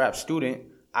financially strapped student,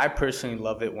 I personally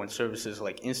love it when services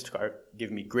like Instacart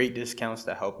give me great discounts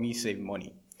that help me save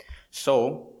money.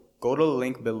 So, go to the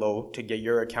link below to get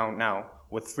your account now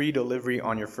with free delivery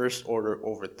on your first order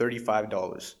over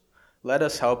 $35. Let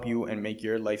us help you and make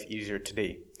your life easier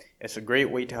today. It's a great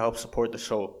way to help support the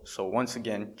show. So once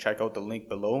again, check out the link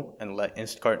below and let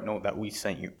Instacart know that we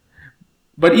sent you.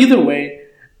 But either way,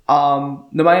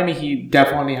 the Miami Heat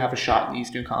definitely have a shot in the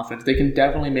Eastern Conference. They can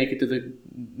definitely make it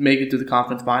to the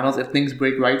conference finals if things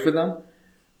break right for them.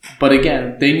 But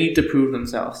again, they need to prove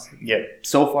themselves. Yeah.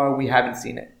 So far, we haven't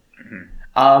seen it.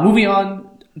 Mm-hmm. Moving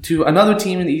on to another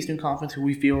team in the Eastern Conference who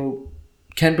we feel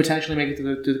can potentially make it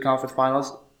to the conference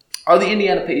finals are the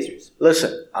Indiana Pacers.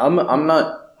 Listen, I'm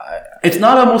not. It's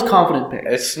not our most confident pick.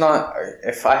 It's not.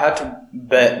 If I had to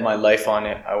bet my life on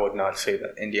it, I would not say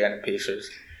that Indiana Pacers.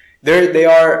 They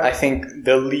are, I think,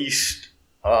 the least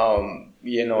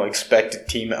expected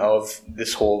team of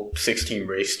this whole 16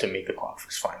 race to make the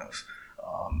conference finals.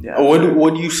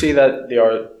 Would you say that they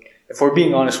are? If we're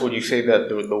being honest, would you say that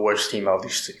they're the worst team out of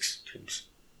these 6 teams?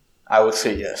 I would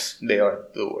say yes. They are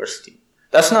the worst team.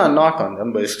 That's not a knock on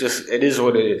them, but it is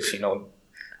what it is, you know.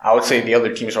 I would say the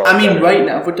other teams are all better. Right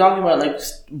now, if we're talking about, like,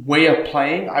 way of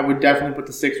playing, I would definitely put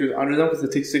the Sixers under them because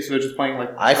the Sixers are just playing,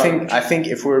 like... I think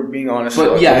if we're being honest,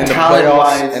 but,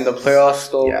 in the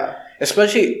playoffs, though,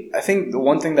 especially, I think the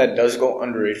one thing that does go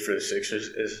underrated for the Sixers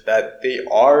is that they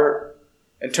are,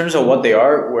 in terms of what they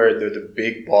are, where they're the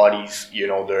big bodies, you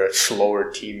know, they're a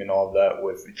slower team and all that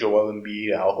with Joel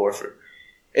Embiid, Al Horford.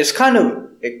 It's kind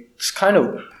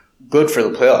of good for the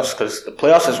playoffs because the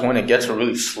playoffs is when it gets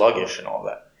really sluggish and all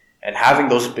that. And having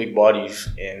those big bodies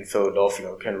in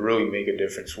Philadelphia can really make a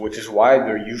difference, which is why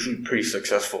they're usually pretty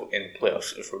successful in the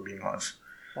playoffs, if we're being honest.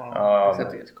 Wow.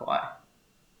 Except against Kawhi.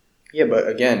 Yeah, but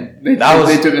again, they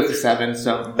took us to 7,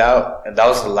 so that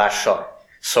was the last shot.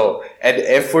 So, and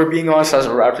if we're being honest as a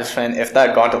Raptors fan, if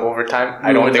that gone to overtime,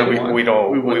 I don't think we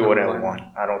wouldn't have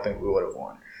won. I don't think we would have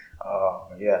won.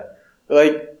 Yeah,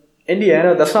 like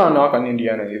Indiana, that's not a knock on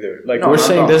Indiana either. Like we're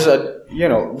saying, there's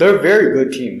they're a very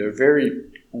good team. They're a very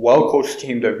well coached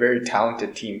team. They're a very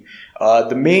talented team.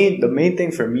 The main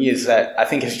thing for me is that I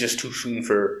think it's just too soon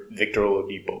for Victor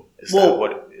Oladipo. Is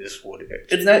what it is?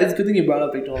 It's a good thing you brought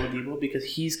up Victor Oladipo because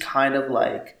he's kind of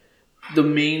like the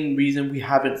main reason we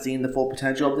haven't seen the full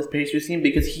potential of this Pacers team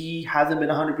because he hasn't been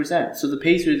 100%. So the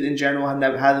Pacers in general haven't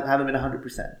been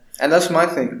 100%. And that's my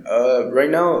thing. Right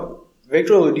now,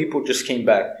 Victor Oladipo just came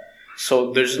back.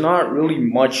 So there's not really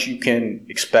much you can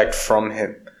expect from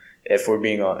him, if we're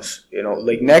being honest.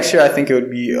 Like next year, I think it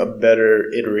would be a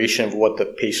better iteration of what the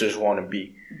Pacers want to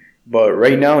be. But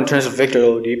right now, in terms of Victor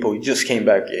Oladipo, he just came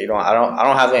back. I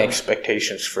don't have any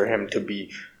expectations for him to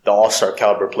be the all-star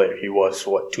caliber player he was,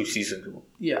 2 seasons ago.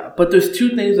 Yeah, but there's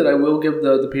 2 things that I will give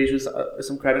the Pacers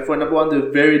some credit for. Number one,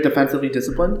 they're very defensively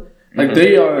disciplined. Like,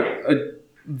 they are a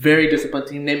very disciplined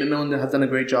team. Nate McMillan has done a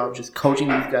great job just coaching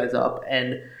these guys up.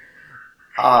 And,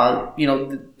 they'll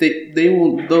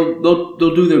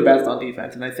do their best on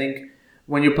defense. And I think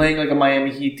when you're playing like a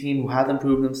Miami Heat team who hasn't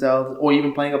proven themselves, or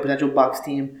even playing a potential Bucks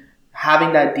team,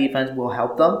 having that defense will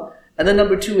help them. And then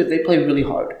number 2 is they play really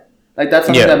hard. Like, that's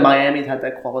something that Miami's had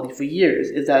that quality for years,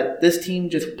 is that this team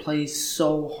just plays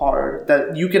so hard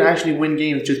that you can actually win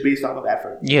games just based off of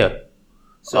effort. Yeah.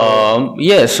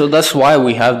 So that's why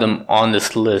we have them on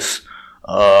this list.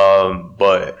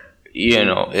 But,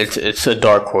 it's a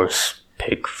dark horse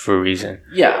pick for a reason.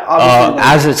 Yeah, obviously.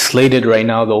 As it's slated right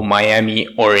now, though, Miami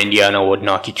or Indiana would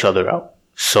knock each other out.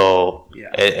 So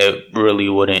it really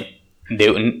wouldn't.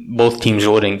 Both teams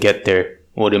wouldn't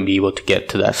be able to get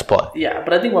to that spot. Yeah,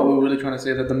 but I think what we're really trying to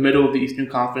say is that the middle of the Eastern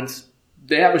Conference,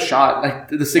 they have a shot. Like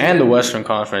the Sixers and the Western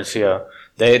Conference, yeah,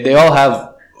 they all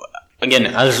have. Again,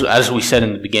 as we said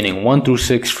in the beginning, 1 through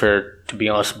 6 to be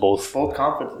honest, both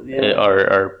conferences,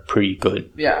 are pretty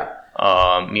good. Yeah.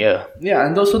 Yeah,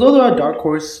 and those are our dark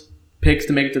horse picks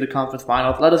to make it to the conference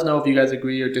finals. Let us know if you guys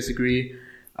agree or disagree.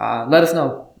 Let us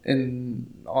know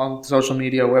on social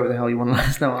media, wherever the hell you want to let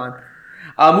us know on.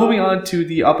 Moving on to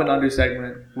the up and under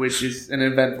segment, which is an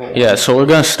eventful one. Yeah, so we're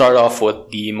going to start off with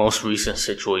the most recent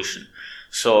situation.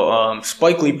 So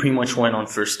Spike Lee pretty much went on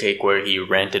First Take where he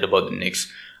ranted about the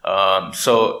Knicks.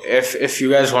 So if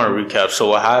you guys want to recap, so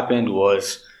what happened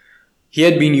was he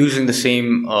had been using the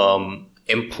same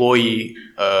employee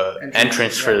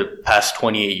entrance for the past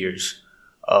 28 years.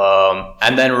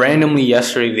 And then randomly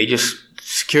yesterday,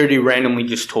 security randomly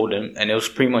just told him, and it was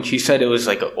pretty much, he said it was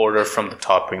like an order from the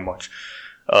top pretty much.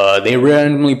 They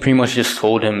randomly pretty much just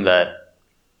told him that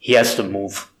he has to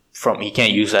move he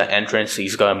can't use that entrance,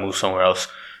 he's got to move somewhere else.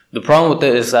 The problem with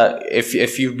it is that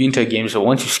if you've been to a game, so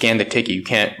once you scan the ticket, you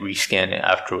can't rescan it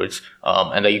afterwards,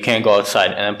 and that you can't go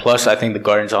outside. And then plus, I think the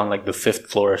garden's on like the 5th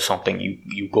floor or something.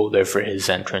 You go there for his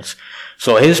entrance.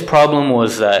 So his problem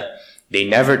was that they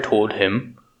never told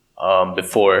him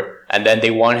before, and then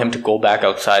they wanted him to go back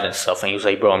outside and stuff. And he was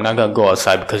like, "Bro, I'm not gonna go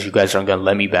outside because you guys aren't gonna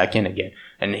let me back in again."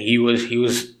 And he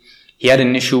had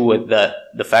an issue with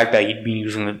the fact that he'd been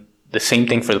using the same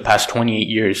thing for the past 28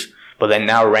 years. But then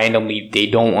now randomly they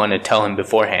don't want to tell him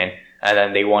beforehand, and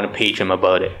then they want to page him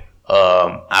about it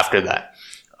after that.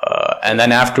 And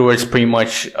then afterwards, pretty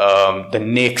much the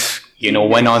Knicks,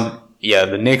 went on. Yeah,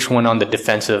 the Knicks went on the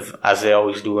defensive as they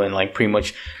always do, and like pretty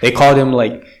much they called him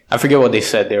like, I forget what they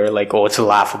said. They were like, "Oh, it's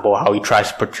laughable how he tries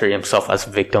to portray himself as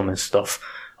victim and stuff."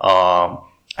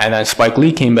 And then Spike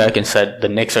Lee came back and said the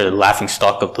Knicks are the laughing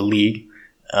stock of the league,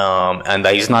 and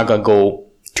that he's not gonna go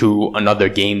to another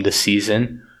game this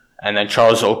season. And then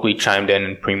Charles Oakley chimed in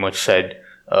and pretty much said,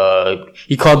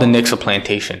 he called the Knicks a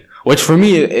plantation, which for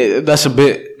me, that's a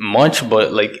bit much,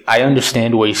 but like, I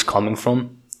understand where he's coming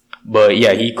from. But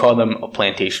yeah, he called them a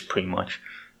plantation pretty much.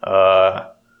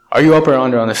 Are you up or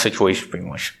under on the situation pretty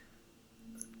much?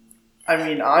 I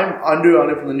mean, I'm under on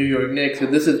it from the New York Knicks, so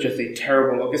this is just a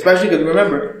terrible look, especially because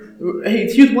remember,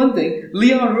 hey, here's one thing,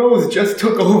 Leon Rose just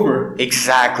took over.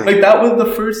 Exactly. Like, that was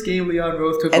the first game Leon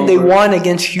Rose took over. And they won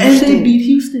against Houston. And they beat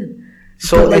Houston.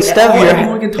 So like, instead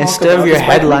of your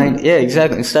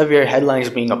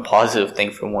headline being a positive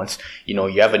thing for once, you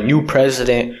have a new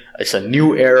president, it's a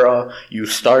new era, you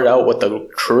start out with a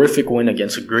terrific win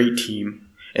against a great team.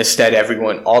 Instead,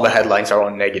 all the headlines are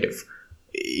on negative.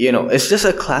 It's just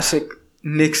a classic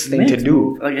Knicks thing to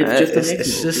do. Like, it's just a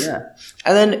Knicks move, yeah.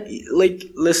 And then, like,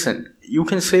 listen, you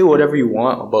can say whatever you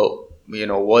want about,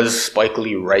 was Spike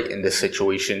Lee right in this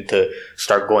situation to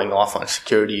start going off on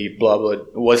security, blah, blah.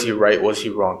 Was he right? Was he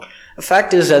wrong? The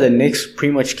fact is that the Knicks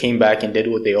pretty much came back and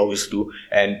did what they always do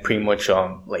and pretty much,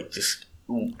 just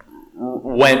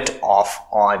went off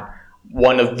on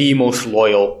one of the most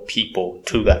loyal people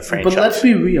to that franchise. But let's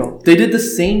be real. They did the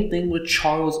same thing with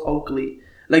Charles Oakley.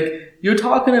 Like, you're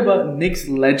talking about Knicks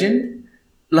legend.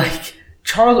 Like,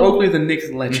 Charles Oakley is a Knicks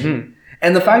legend. Mm-hmm.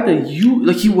 And the fact that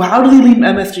how did he leave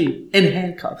MSG? In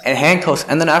handcuffs.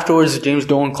 And then afterwards, James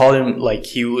Dolan called him like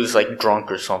he was like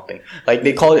drunk or something. Like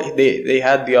they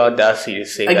had the audacity to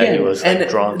say that he was like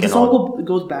drunk. This all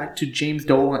goes back to James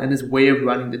Dolan and his way of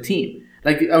running the team.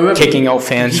 Like, I remember kicking out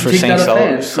fans for saying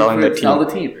selling the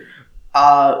team.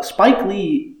 Spike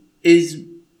Lee he's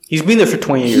been there for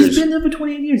 20 years. He's been there for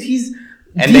 28 years.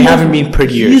 They haven't been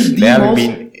pretty years. They haven't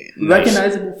been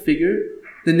recognizable figure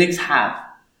the Knicks have.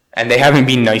 And they haven't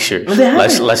been nicer.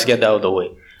 Let's get that out of the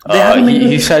way.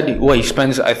 He said he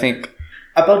spends, I think,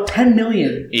 about $10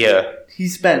 million. Yeah, he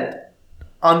spent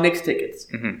on Knicks tickets,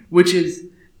 which is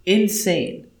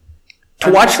insane.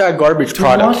 To watch that garbage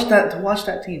product. To watch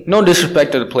that team. No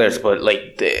disrespect to the players, but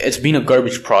like it's been a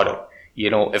garbage product.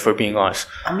 If we're being honest.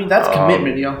 I mean, that's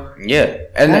commitment, yo. Yeah,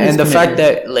 and the fact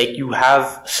that like you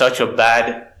have such a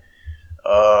bad,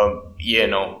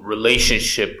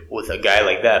 relationship with a guy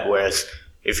like that, whereas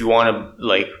if you want to,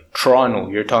 like, Toronto,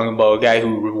 you're talking about a guy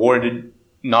who rewarded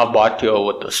Navbatia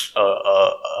with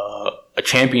a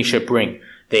championship ring.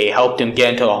 They helped him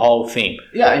get into the Hall of Fame.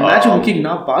 Yeah, imagine we kick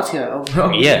Navbatia out,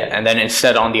 bro. Yeah, and then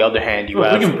instead, on the other hand, you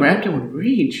have... Freaking Brampton would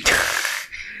rage.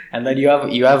 And then you have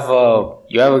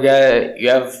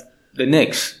the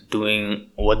Knicks doing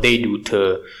what they do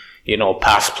to,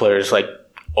 past players like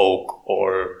Oak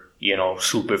or...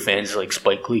 super fans like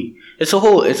Spike Lee. It's a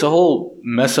whole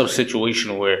mess up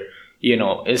situation where,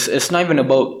 it's not even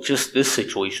about just this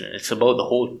situation. It's about the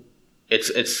whole,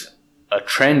 it's a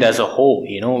trend as a whole,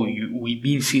 we've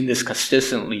been seeing this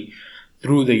consistently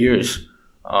through the years.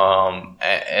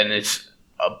 And it's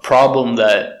a problem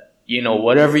that,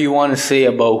 whatever you want to say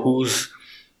about who's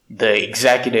the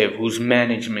executive, who's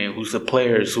management, who's the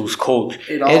players, who's coach.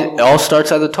 It all starts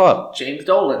at the top. James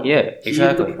Dolan. Yeah,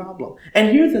 exactly. He's the problem. And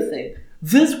here's the thing.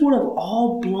 This would have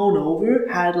all blown over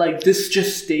had, like, this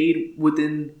just stayed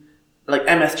within, like,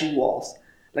 MSG walls.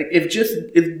 Like,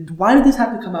 why did this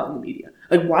have to come out in the media?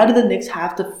 Like, why did the Knicks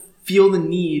have to feel the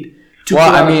need to...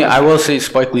 Well, I mean, I will say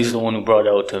Spike Lee's the one who brought it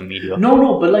out to the media.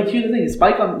 No, but, like, here's the thing.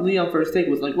 Spike Lee on First Take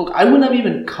was like, look, I wouldn't have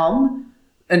even come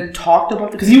and talked about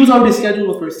it because he was already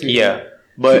scheduled the first take. Yeah,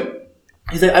 but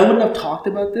he's like, I wouldn't have talked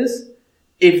about this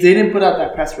if they didn't put out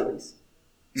that press release.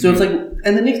 So it's like,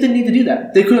 and the Knicks didn't need to do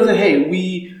that. They could have said, hey,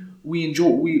 we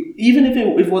even if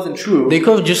it wasn't true, they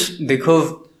could have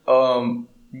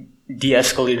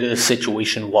de-escalated the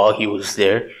situation while he was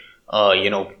there.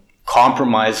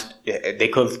 Compromised. They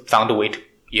could have found a way to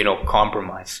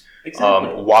compromise.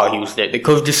 Exactly. While he was there. They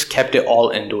could have just kept it all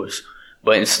indoors.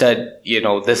 But instead,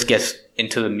 this gets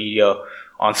into the media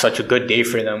on such a good day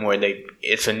for them where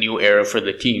it's a new era for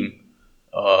the team.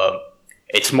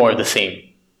 It's more of the same,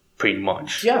 pretty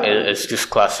much. Yeah. It's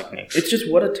just classic Knicks. It's just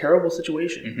what a terrible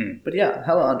situation. But yeah,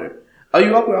 hella under. Are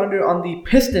you up or under on the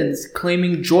Pistons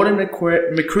claiming Jordan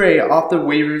McRae off the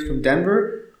waivers from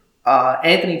Denver,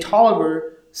 Anthony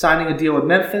Tolliver signing a deal with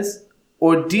Memphis,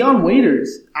 or Dion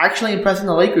Waiters actually impressing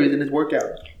the Lakers in his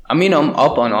workout? I mean, I'm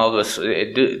up on all this.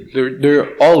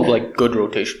 They're all like good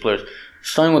rotation players.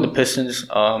 Starting with the Pistons,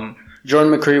 Jordan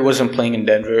McRae wasn't playing in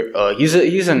Denver. He's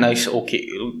a nice, okay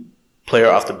player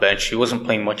off the bench. He wasn't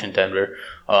playing much in Denver.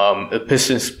 The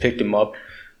Pistons picked him up.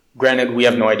 Granted, we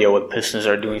have no idea what the Pistons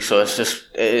are doing, so it's just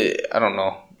I don't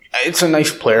know. It's a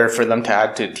nice player for them to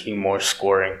add to the team, more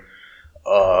scoring.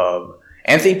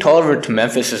 Anthony Tolliver to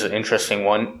Memphis is an interesting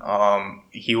one.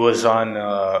 He was on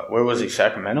where was he?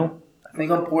 Sacramento. I think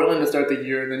on Portland to start the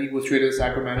year, and then he was traded to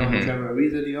Sacramento with Trevor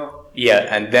Ariza deal. Yeah,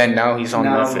 and then now he's on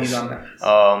Memphis.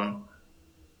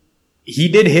 He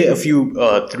did hit a few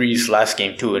threes last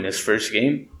game too in his first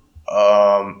game.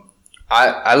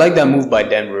 I like that move by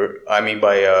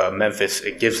Memphis.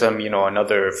 It gives them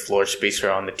another floor spacer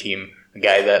on the team, a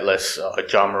guy that lets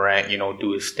John Morant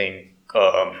do his thing.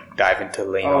 Dive into the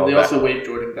lane. Oh, they also waived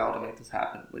Jordan Bell to make this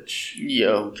happen, which...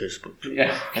 Yeah, who cares about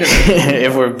Yeah.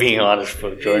 if we're being honest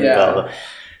about Jordan Bell.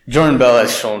 Jordan Bell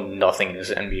has shown nothing in his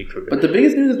NBA career. But the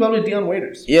biggest news is probably Dion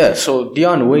Waiters. Yeah, so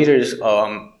Dion Waiters,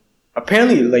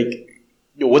 apparently, like,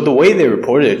 with the way they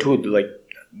reported it too, like,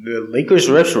 the Lakers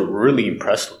refs were really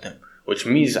impressed with him, which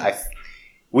means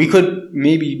we could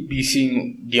maybe be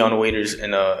seeing Dion Waiters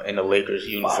in a Lakers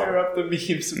uniform. Fire up the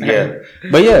memes, man. Yeah,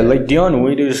 but yeah, like Dion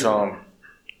Waiters.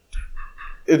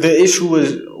 The issue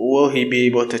is, will he be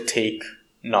able to take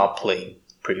not playing,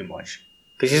 pretty much?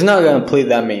 Because he's not going to play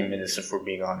that many minutes, if we're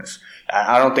being honest.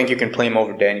 I don't think you can play him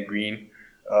over Danny Green.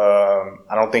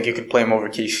 I don't think you can play him over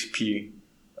KCP.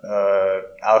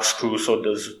 Alex Caruso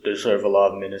does deserve a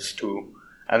lot of minutes, too.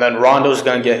 And then Rondo's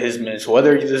going to get his minutes,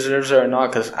 whether he deserves it or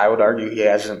not, because I would argue he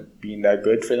hasn't been that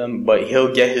good for them, but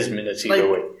he'll get his minutes either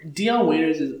way. Dion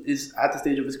Waiters is at the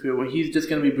stage of his career where he's just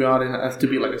going to be brought in as to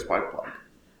be like a spark plug.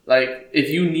 Like, if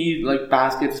you need, like,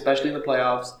 baskets, especially in the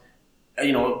playoffs,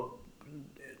 you know,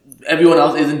 everyone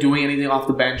else isn't doing anything off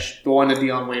the bench, throw in a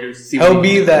Dion Waiters. He'll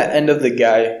be that end of the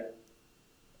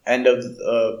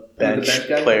bench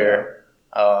player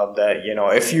that, you know,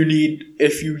 if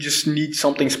you just need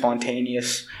something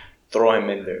spontaneous, throw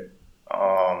him in there.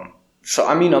 So,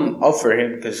 I mean, I'm up for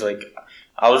him because, like,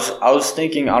 I was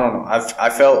thinking, I don't know. I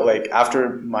felt like after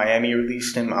Miami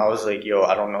released him, I was like, yo,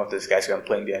 I don't know if this guy's gonna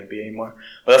play in the NBA anymore.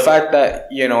 But the fact that,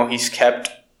 you know, he's kept,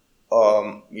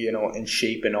 you know, in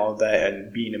shape and all that,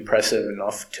 and being impressive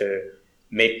enough to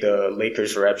make the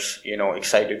Lakers reps, you know,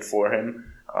 excited for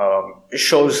him, it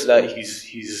shows that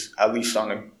he's at least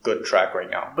on a good track right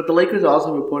now. But the Lakers are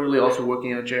also reportedly also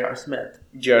working on J.R. Smith.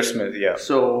 J.R. Smith, yeah.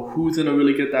 So who's gonna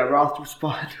really get that roster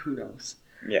spot? Who knows?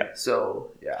 Yeah. So,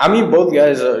 yeah. I mean, both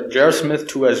guys, J.R. Smith,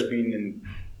 too, has been in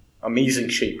amazing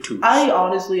shape, too. I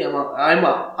honestly am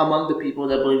among the people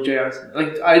that believe J.R. Smith.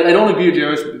 Like, I don't agree with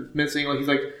J.R. Smith saying, like, he's,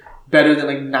 like, better than,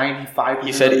 like, 95%.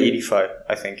 He said 85,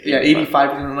 I think. 85. Yeah,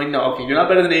 85%. I'm like, no, okay, you're not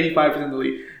better than 85% of the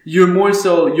league.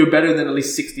 You're better than at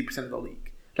least 60% of the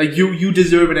league. Like, you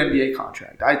deserve an NBA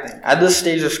contract, I think. At this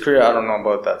stage of his career, I don't know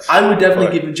about that. I would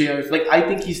definitely give him J.R. Like, I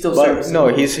think he's still serviceable. No,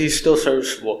 he's still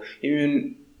serviceable.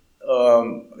 Even...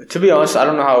 to be honest, I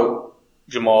don't know how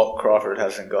Jamal Crawford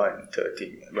hasn't gotten to a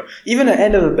team yet. But even an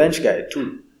end of the bench guy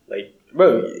too. Like,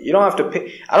 bro, you don't have to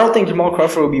pay. I don't think Jamal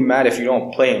Crawford will be mad if you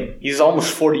don't play him. He's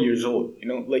almost 40 years old. You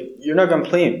know, like, you're not gonna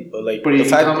play him. But he can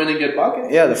come in and get buckets.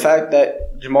 Yeah, the fact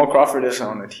that Jamal Crawford isn't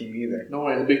on the team either. No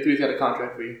way, the Big Three's got a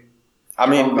contract for you. I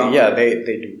mean, yeah, they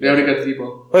do. They already got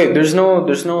Zebo. Wait, there's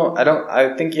no.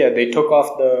 I think they took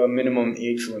off the minimum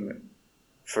age limit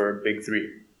for Big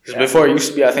Three. Because before it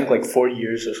used to be, I think, like 4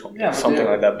 years or something,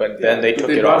 like that. But then they took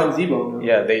it off. Zebo,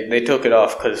 yeah, they took it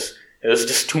off because it was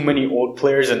just too many old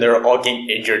players and they were all getting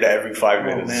injured every 5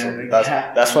 minutes. Man, so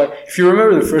that's why. If you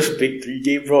remember the first Big Three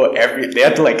game, bro, they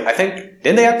had to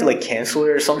didn't they have to cancel it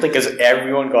or something because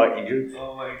everyone got injured?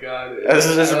 Oh my god!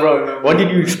 Bro, what did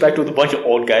you expect with a bunch of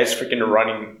old guys freaking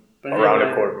running around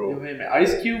the court, bro? Hey, man,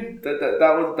 Ice Cube,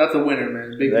 that's a winner,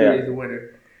 man. Big Three is a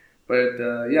winner.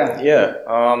 But, yeah.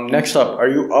 Yeah. Next up, are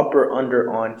you up or under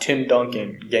on Tim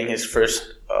Duncan getting his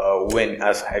first win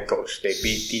as a head coach? They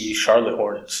beat the Charlotte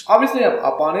Hornets. Obviously, I'm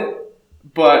up on it,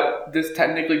 but this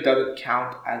technically doesn't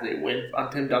count as a win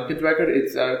on Tim Duncan's record.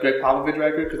 It's Greg Popovich's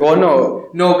record.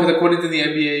 No, because according to the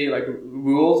NBA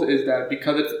rules, is that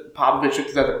because it's Popovich took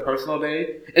this as a personal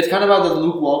day, it's kind of how the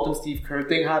Luke Walton Steve Kerr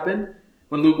thing happened.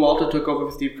 When Luke Walton took over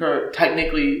for Steve Kerr,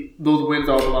 technically those wins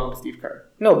all belong to Steve Kerr.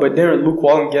 No, but didn't Luke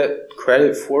Walton get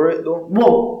credit for it though?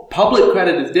 Well, public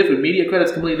credit is different. Media credit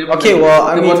is completely different. Okay, well,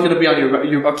 I mean, what's going to be on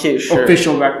your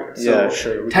official record? So yeah,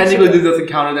 sure. Technically, this doesn't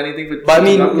count as anything. But I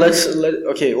mean,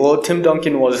 well, Tim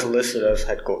Duncan was listed as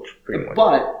head coach, pretty much.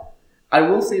 But I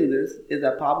will say this is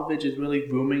that Popovich is really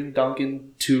grooming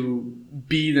Duncan to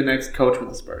be the next coach with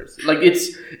the Spurs. Like,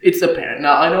 it's apparent.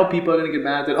 Now, I know people are going to get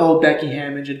mad that, Becky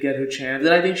Hammond should get her chance,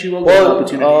 and I think she will get an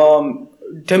opportunity.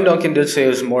 Tim Duncan did say it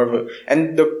was more of a...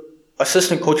 And the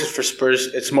assistant coaches for Spurs,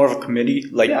 it's more of a committee.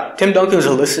 Tim Duncan was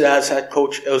listed as head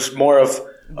coach. It was more of...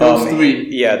 those three.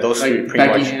 Yeah, those three, pretty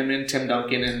Becky much. Becky Hammond, Tim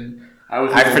Duncan, and... I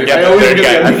forget the third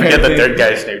guy. I forget the third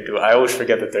guy's name, too. I always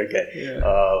forget the third guy.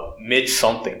 Yeah. Mitch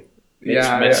something.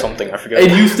 Something. I forget.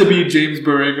 It used to be James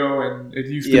Borrego, and it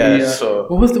used to be... so...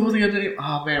 What was the other name?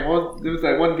 Oh, man. There was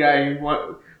one guy who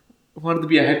wanted to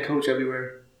be a head coach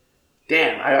everywhere.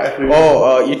 Damn, I forget.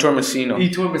 Ettore Messina.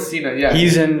 Ettore Messina, yeah.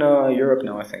 He's in Europe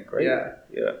now, I think, right?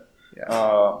 Yeah.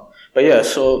 But yeah,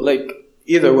 so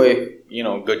either way,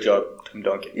 good job, Tim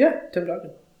Duncan. Yeah, Tim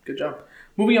Duncan, good job.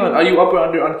 Moving on, are you up or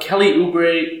under on Kelly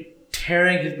Oubre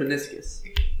tearing his meniscus?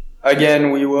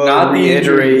 Again, we will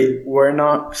reiterate, we're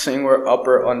not saying we're up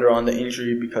or under on the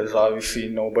injury because obviously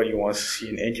nobody wants to see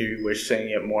an injury. We're saying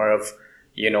it more of,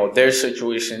 their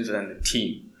situations and the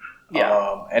team.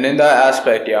 Yeah. And in that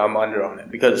aspect, I'm under on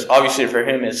it because obviously for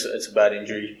him, it's a bad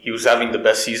injury. He was having the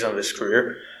best season of his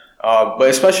career. But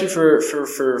especially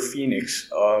for Phoenix,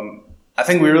 I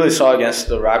think we really saw against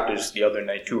the Raptors the other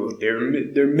night too.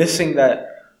 They're missing that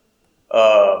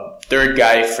third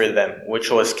guy for them,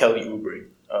 which was Kelly Oubre.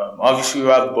 Obviously, we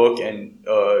have Book and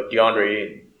DeAndre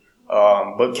Ayton.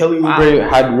 But Kelly Oubre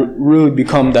had really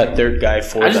become that third guy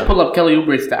for them. I just pulled up Kelly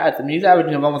Oubre's stats. I mean, he's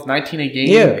averaging almost 19 a game.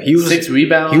 Yeah, he was 6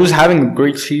 rebounds. He was having a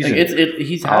great season. Like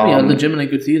he's having a legitimately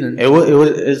good season.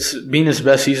 It's been his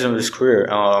best season of his career.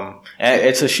 And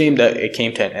it's a shame that it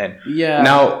came to an end. Yeah.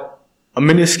 Now, a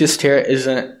meniscus tear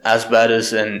isn't as bad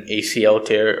as an ACL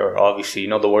tear, or obviously,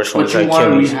 the worst one is Achilles. But you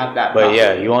want to rehab that. But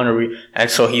yeah, you want to and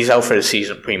so he's out for the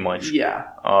season pretty much. Yeah.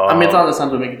 I mean, it's not the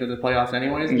Suns will make it to the playoffs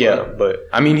anyways. Yeah, but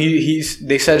I mean,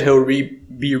 they said he'll be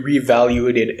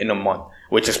reevaluated in a month,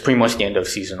 which is pretty much the end of the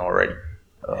season already.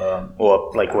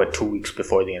 2 weeks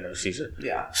before the end of the season.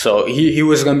 Yeah. So he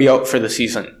was gonna be out for the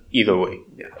season either way.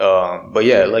 Yeah. But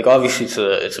yeah, obviously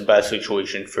it's a bad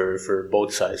situation for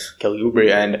both sides, Kelly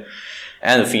Oubre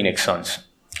and the Phoenix Suns.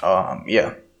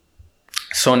 Yeah.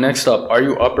 So next up, are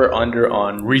you up or under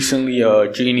on recently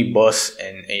Jeannie Buss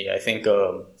and I think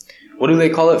what do they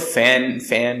call it? Fan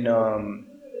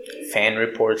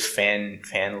reports, fan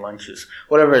lunches,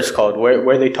 whatever it's called,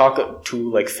 where they talk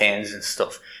to like fans and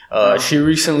stuff. She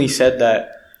recently said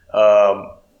that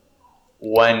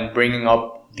when bringing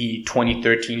up the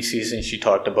 2013 season, she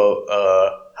talked about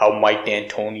how Mike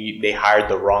D'Antoni, they hired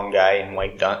the wrong guy in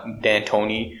Mike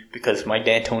D'Antoni because Mike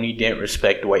D'Antoni didn't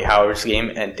respect Dwight Howard's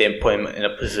game and didn't put him in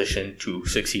a position to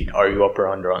succeed. Are you up or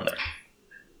under on that?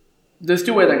 There's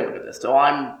two ways I can look at this. So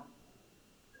I'm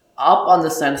up on the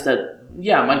sense that,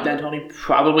 yeah, Mike D'Antoni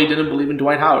probably didn't believe in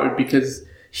Dwight Howard because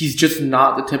he's just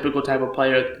not the typical type of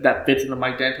player that fits in the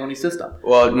Mike D'Antoni system.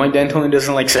 Well, Mike D'Antoni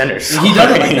doesn't like centers. So. He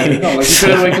doesn't like centers. No, like he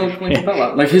couldn't like Clint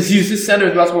Capella. Like his center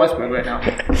is Russell Westbrook right now.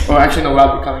 Or actually, no,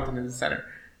 Robbie Covington is his center.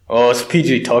 Well, it's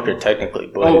PJ Tucker technically,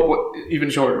 but even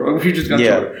shorter. We just got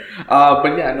shorter.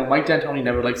 But yeah, no, Mike D'Antoni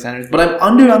never liked centers. But I'm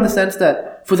under on the sense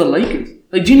that for the Lakers,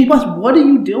 like Jeannie Buss, what are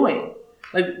you doing?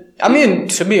 Like, I mean,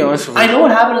 to be honest with you, I know it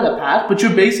happened in the past, but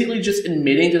you're basically just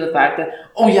admitting to the fact that,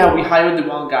 oh yeah, we hired the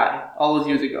wrong guy all those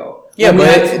years ago. Yeah,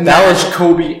 but that was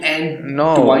Kobe and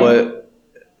no, Dwight. But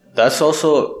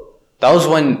that was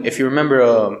when, if you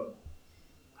remember,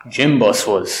 Jim Buss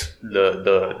was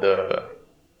the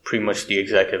pretty much the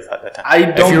executive at that time.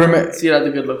 I don't see it as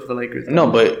a good look for the Lakers.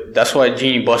 No, but that's why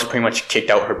Jeannie Buss pretty much kicked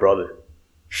out her brother.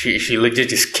 She legit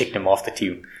just kicked him off the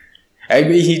team. I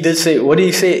mean, he did say, what did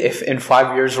he say? If in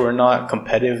 5 years we're not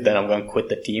competitive, then I'm going to quit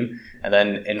the team. And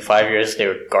then in 5 years they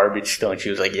were garbage still. And she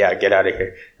was like, yeah, get out of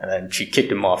here. And then she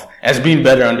kicked him off. As being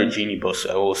better under Jeannie Buss,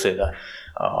 I will say that.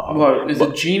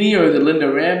 It Jeannie or is it Linda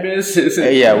Rambis?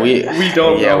 We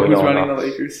don't know who's running the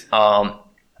Lakers.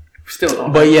 Still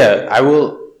don't. But yeah, I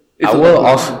will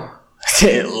also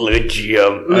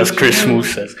legit, as Chris Smooth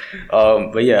says.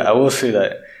 But yeah, I will say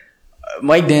that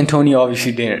Mike D'Antoni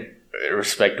obviously didn't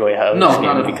respect Dwight Howard's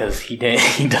game because he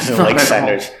doesn't like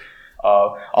centers.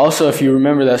 Also, if you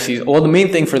remember that season, well, the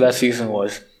main thing for that season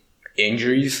was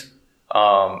injuries.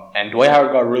 And Dwight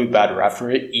Howard got a really bad rap for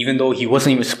it, even though he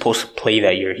wasn't even supposed to play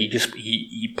that year.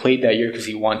 He played that year because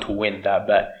he wanted to win that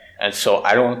bad. And so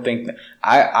I don't think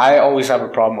I always have a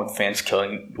problem with fans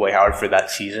killing Dwight Howard for that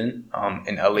season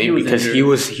in LA because he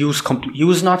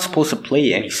was not supposed to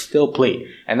play and he still played.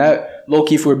 And that,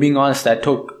 low-key, if we're being honest, that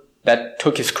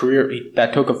took his career,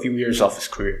 that took a few years off his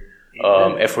career,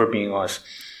 if we're being honest.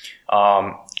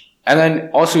 And then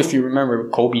also, if you remember,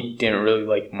 Kobe didn't really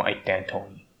like Mike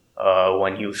D'Antoni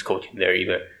when he was coaching there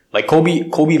either. Like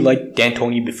Kobe liked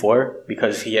D'Antoni before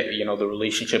because he had, the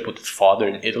relationship with his father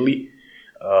in Italy.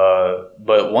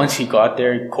 But once he got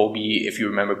there, Kobe, if you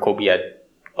remember, Kobe had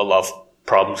a lot of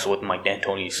problems with Mike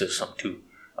D'Antoni's system too.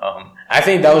 I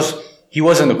think he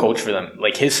wasn't the coach for them.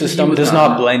 Like his system does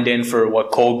not blend in for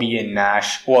what Kobe and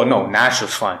Nash. Well, no, Nash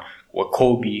was fine. What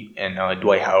Kobe and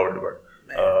Dwight Howard were.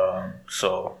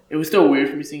 So it was still weird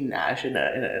for me seeing Nash in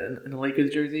a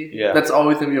Lakers jersey. Yeah, that's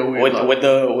always gonna be a weird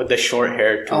look. with the short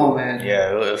hair too. Oh man,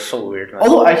 yeah, it was so weird. Man.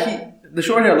 Although the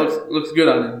short hair looks good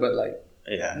on him, but like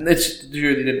the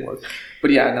jersey didn't work.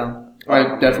 But yeah, no,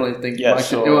 I definitely think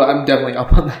I'm definitely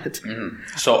up on that.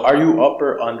 Mm-hmm. So are you up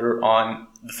or under on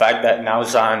the fact that now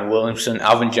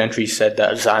Alvin Gentry said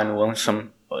that Zion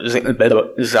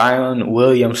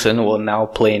Williamson will now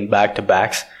play in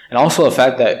back-to-backs. And also the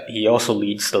fact that he also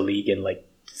leads the league in like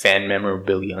fan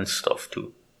memorabilia and stuff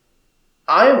too.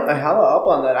 I'm a hella up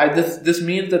on that. This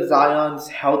means that Zion's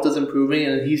health is improving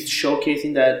and he's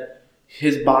showcasing that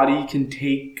his body can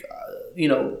take,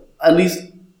 at least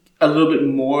a little bit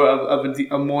more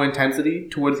of more intensity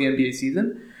towards the NBA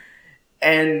season.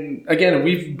 And again,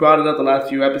 we've brought it up the last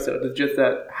few episodes. It's just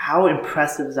that how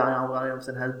impressive Zion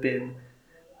Williamson has been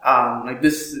Like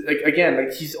this, like again,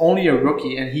 like he's only a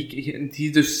rookie, and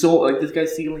he's just so like this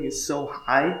guy's ceiling is so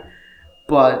high,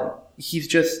 but he's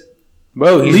just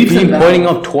he's been putting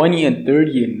up 20 and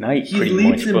 30 a night. He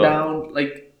leaps him down,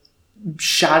 like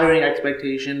shattering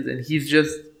expectations, and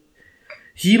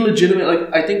he legitimately,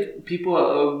 like, I think people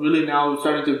are really now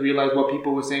starting to realize what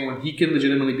people were saying when he can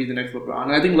legitimately be the next LeBron.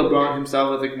 And I think LeBron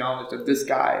himself has acknowledged that this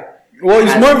guy. Well,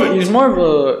 he's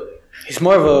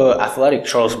more of a athletic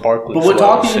Charles Barkley. But we're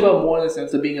talking about more in the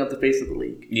sense of being at the face of the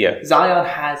league. Yeah, Zion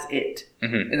has it.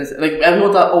 Mm-hmm. Like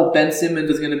everyone thought, Ben Simmons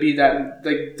is going to be that.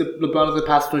 Like LeBron is the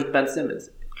pass push Ben Simmons.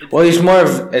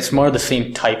 It's more the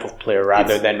same type of player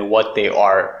rather than what they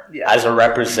are as a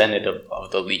representative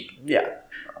of the league. Yeah.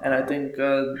 And I think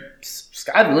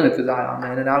sky's the limit for Zion,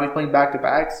 man. And now he's playing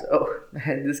back-to-backs. Oh,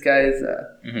 man, this guy is,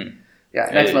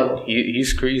 next level.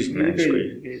 He's crazy, man. He's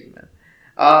crazy, man.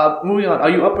 Moving on.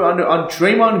 Are you up or under on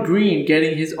Draymond Green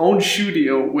getting his own shoe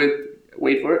deal with,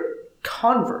 wait for it,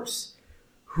 Converse,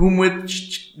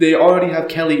 which they already have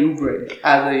Kelly Oubre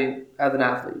as an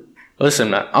athlete? Listen,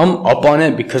 man, I'm up on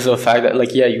it because of the fact that,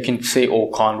 like, yeah, you can say,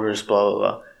 Converse, blah, blah,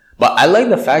 blah. But I like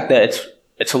the fact that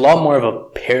it's a lot more of a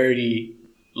parody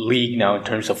league now in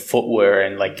terms of footwear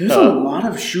and like there's a lot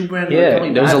of shoe brands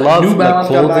coming there's back. A lot New of Balance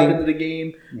like, got back into the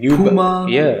game, Puma,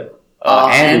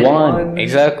 and one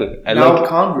exactly and now like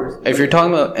Converse. If you're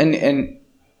talking about and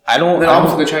I don't then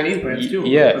obviously the Chinese brands too,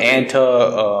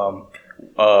 Anta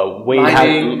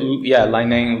Li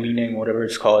Ning, whatever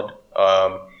it's called.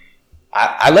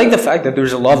 I like the fact that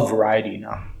there's a lot of variety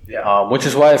now, which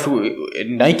is why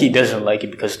Nike doesn't like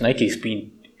it because Nike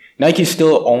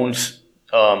still owns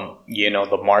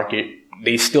the market.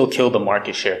 They still kill the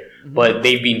market share, but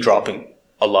they've been dropping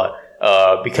a lot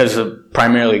because of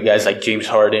primarily guys like James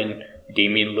Harden,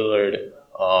 Damian Lillard.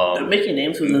 They're making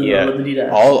names with the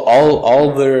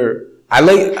all their.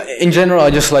 In general,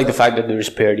 I just like the fact that there's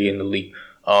parity in the league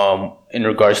in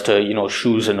regards to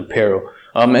shoes and apparel,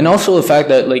 and also the fact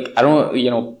that like I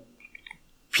don't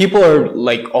people are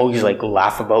like always like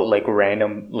laugh about like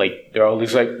random like they're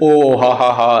always like ha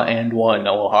ha ha and one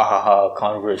ha ha ha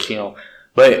Converse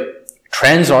but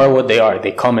trends are what they are,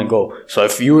 they come and go. So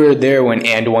if you were there when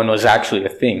and one was actually a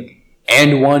thing,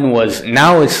 and one was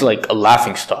now it's like a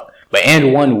laughing stock, but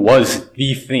and one was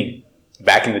the thing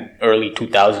back in the early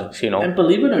 2000s. And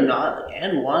believe it or not,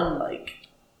 and one like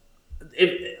if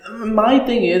my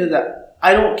thing is that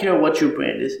I don't care what your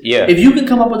brand is, if you can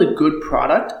come up with a good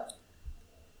product.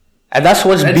 And that's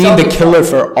what's been the killer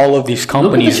for all of these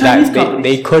companies that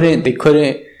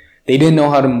they didn't know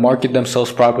how to market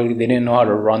themselves properly. They didn't know how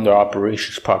to run their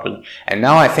operations properly. And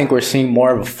now I think we're seeing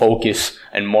more of a focus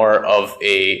and more of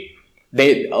a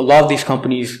lot of these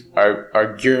companies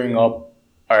are gearing up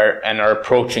and are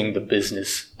approaching the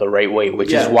business the right way,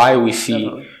 which is why we see,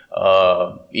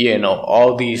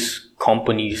 all these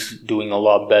companies doing a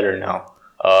lot better now.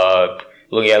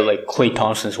 Look at like Klay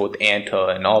Thompson's with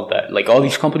Anta and all that. Like all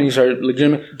these companies are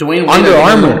legitimate. Dwayne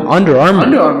Under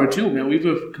Armour too, man. We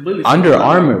were completely Under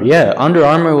Armour. Yeah, Under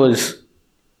Armour was.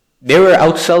 They were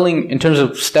outselling in terms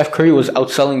of Steph Curry was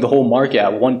outselling the whole market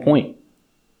at one point.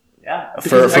 Yeah,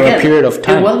 for a period of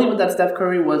time. It wasn't even that Steph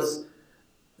Curry was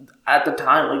at the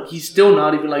time like he's still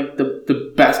not even like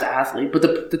the best athlete. But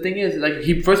the thing is like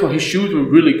first of all his shoes were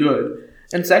really good,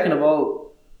 and second of all.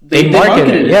 They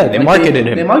marketed him. They marketed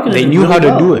him. They knew how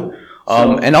to do it.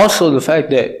 And also the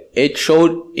fact that it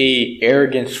showed a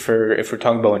arrogance if we're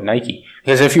talking about Nike.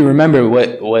 Because if you remember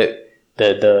what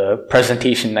the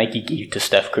presentation Nike gave to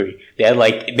Steph Curry, they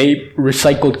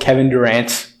recycled Kevin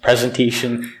Durant's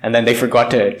presentation and then they forgot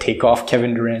to take off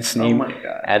Kevin Durant's name. Oh my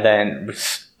God. And then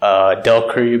Del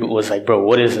Curry was like, bro,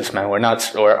 what is this, man?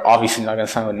 We're obviously not going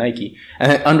to sign with Nike.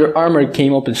 And then Under Armour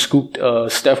came up and scooped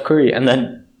Steph Curry, and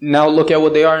then now look at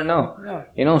what they are now.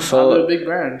 Yeah. So they're a big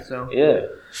brand. So yeah.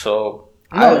 So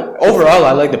overall,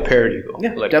 I like the parody though.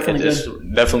 Yeah, like, definitely. It's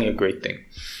definitely a great thing.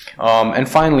 And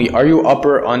finally, are you up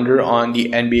or under on the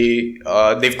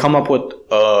NBA? They've come out with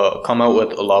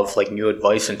a lot of like new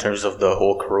advice in terms of the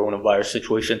whole coronavirus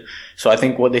situation. So I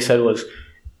think what they said was,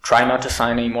 try not to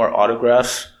sign any more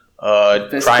autographs.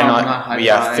 Fist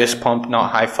pump,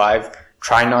 not high five.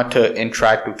 Try not to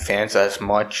interact with fans as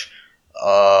much.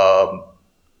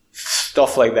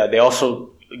 Stuff like that. They also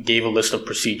gave a list of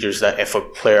procedures that if a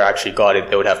player actually got it,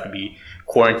 they would have to be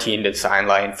quarantined and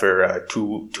sidelined for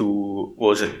what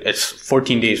was it? It's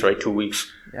 14 days, right? 2 weeks.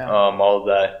 Yeah. All of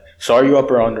that. So are you up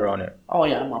or under on it? Oh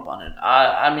yeah, I'm up on it.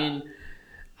 I mean,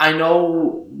 I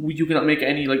know you cannot make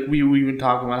any like we were even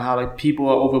talking about how like people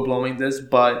are overblowing this,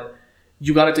 but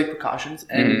you got to take precautions.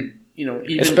 And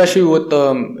even, especially with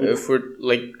if we're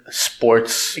like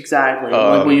sports. Exactly.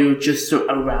 Where you just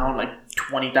around like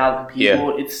 20,000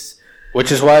 people, it's.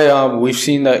 Which is why we've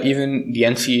seen that even the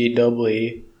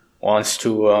NCAA wants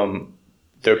to.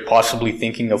 They're possibly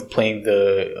thinking of playing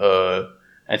the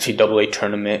NCAA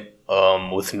tournament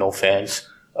with no fans.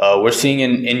 We're seeing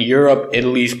in Europe,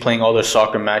 Italy's playing all their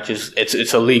soccer matches.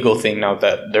 It's a legal thing now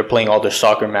that they're playing all their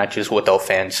soccer matches without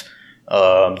fans.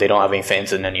 They don't have any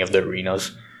fans in any of the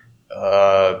arenas.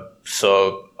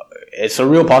 So it's a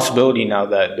real possibility now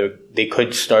that they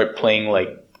could start playing like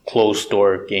closed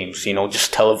door games.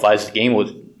 Just televise the game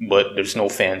but there's no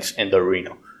fans in the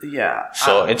arena. Yeah.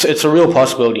 So it's a real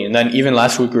possibility. And then even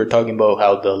last week we were talking about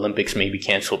how the Olympics may be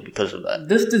canceled because of that.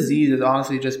 This disease is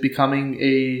honestly just becoming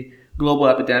a global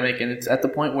epidemic, and it's at the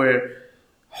point where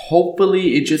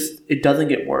hopefully it doesn't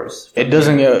get worse. It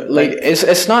doesn't get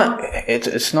it's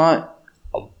not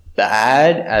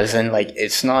bad as in like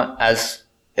it's not as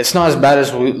bad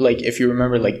as if you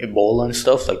remember like Ebola and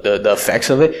stuff, like the effects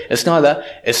of it. It's not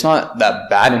that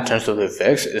bad in terms of the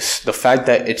effects. It's the fact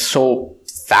that it's so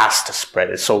fast to spread.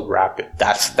 It's so rapid.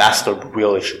 That's the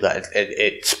real issue, that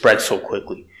it spreads so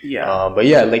quickly. Yeah. But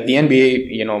yeah, like the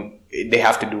NBA, they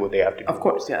have to do what they have to do. Of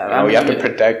course, yeah. You have to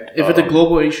protect. If it's a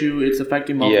global issue, it's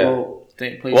affecting multiple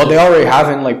places. Well, they already have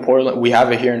in like Portland. We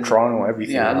have it here in Toronto.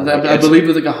 Everything. Yeah, I believe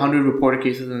there's like 100 reported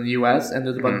cases in the U.S. and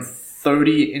there's about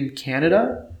 30 in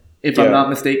Canada, if I'm not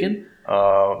mistaken.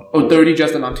 30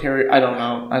 just in Ontario. I don't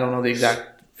know the exact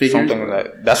figures. Something like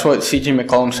that. That's what CJ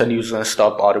McCollum said. He was going to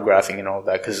stop autographing and all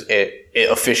that because it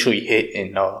officially hit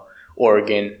in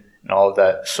Oregon and all of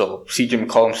that. So CJ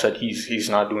McCollum said he's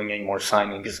not doing any more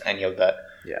signings, any of that.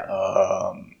 Yeah.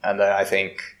 And then I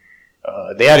think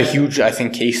they had a huge,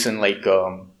 case in like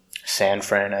San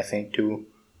Fran, I think too.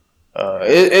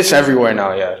 It's everywhere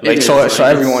now, yeah. Like so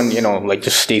everyone, like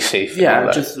just stay safe. Yeah,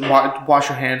 just wash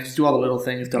your hands, just do all the little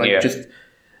things to just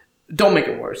don't make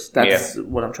it worse. That's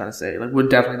what I'm trying to say. Like, we're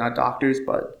definitely not doctors,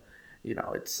 but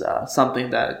it's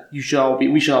something that we should all be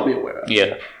aware of.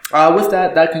 Yeah. With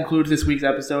that concludes this week's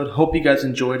episode. Hope you guys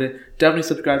enjoyed it. Definitely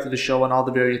subscribe to the show on all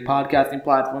the various podcasting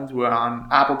platforms. We're on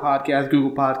Apple Podcasts,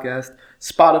 Google Podcasts,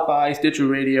 Spotify, Stitcher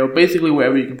Radio, basically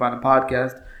wherever you can find a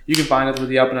podcast. You can find us with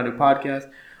the Up and Under Podcast.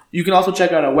 You can also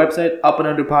check out our website,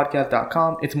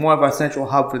 upandunderpodcast.com. It's more of our central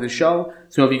hub for the show.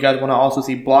 So if you guys want to also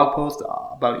see blog posts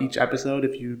about each episode,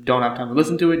 if you don't have time to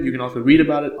listen to it, you can also read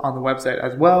about it on the website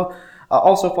as well.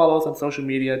 Also follow us on social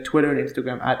media, Twitter and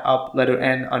Instagram at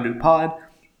up_underpod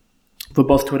for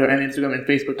both Twitter and Instagram, and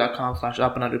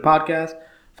facebook.com/upandunderpodcast.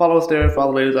 Follow us there for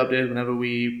all the latest updates whenever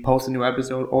we post a new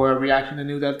episode or a reaction to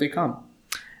news as they come.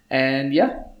 And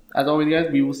yeah, as always, guys,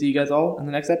 we will see you guys all in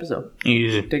the next episode.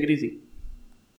 Easy. Take it easy.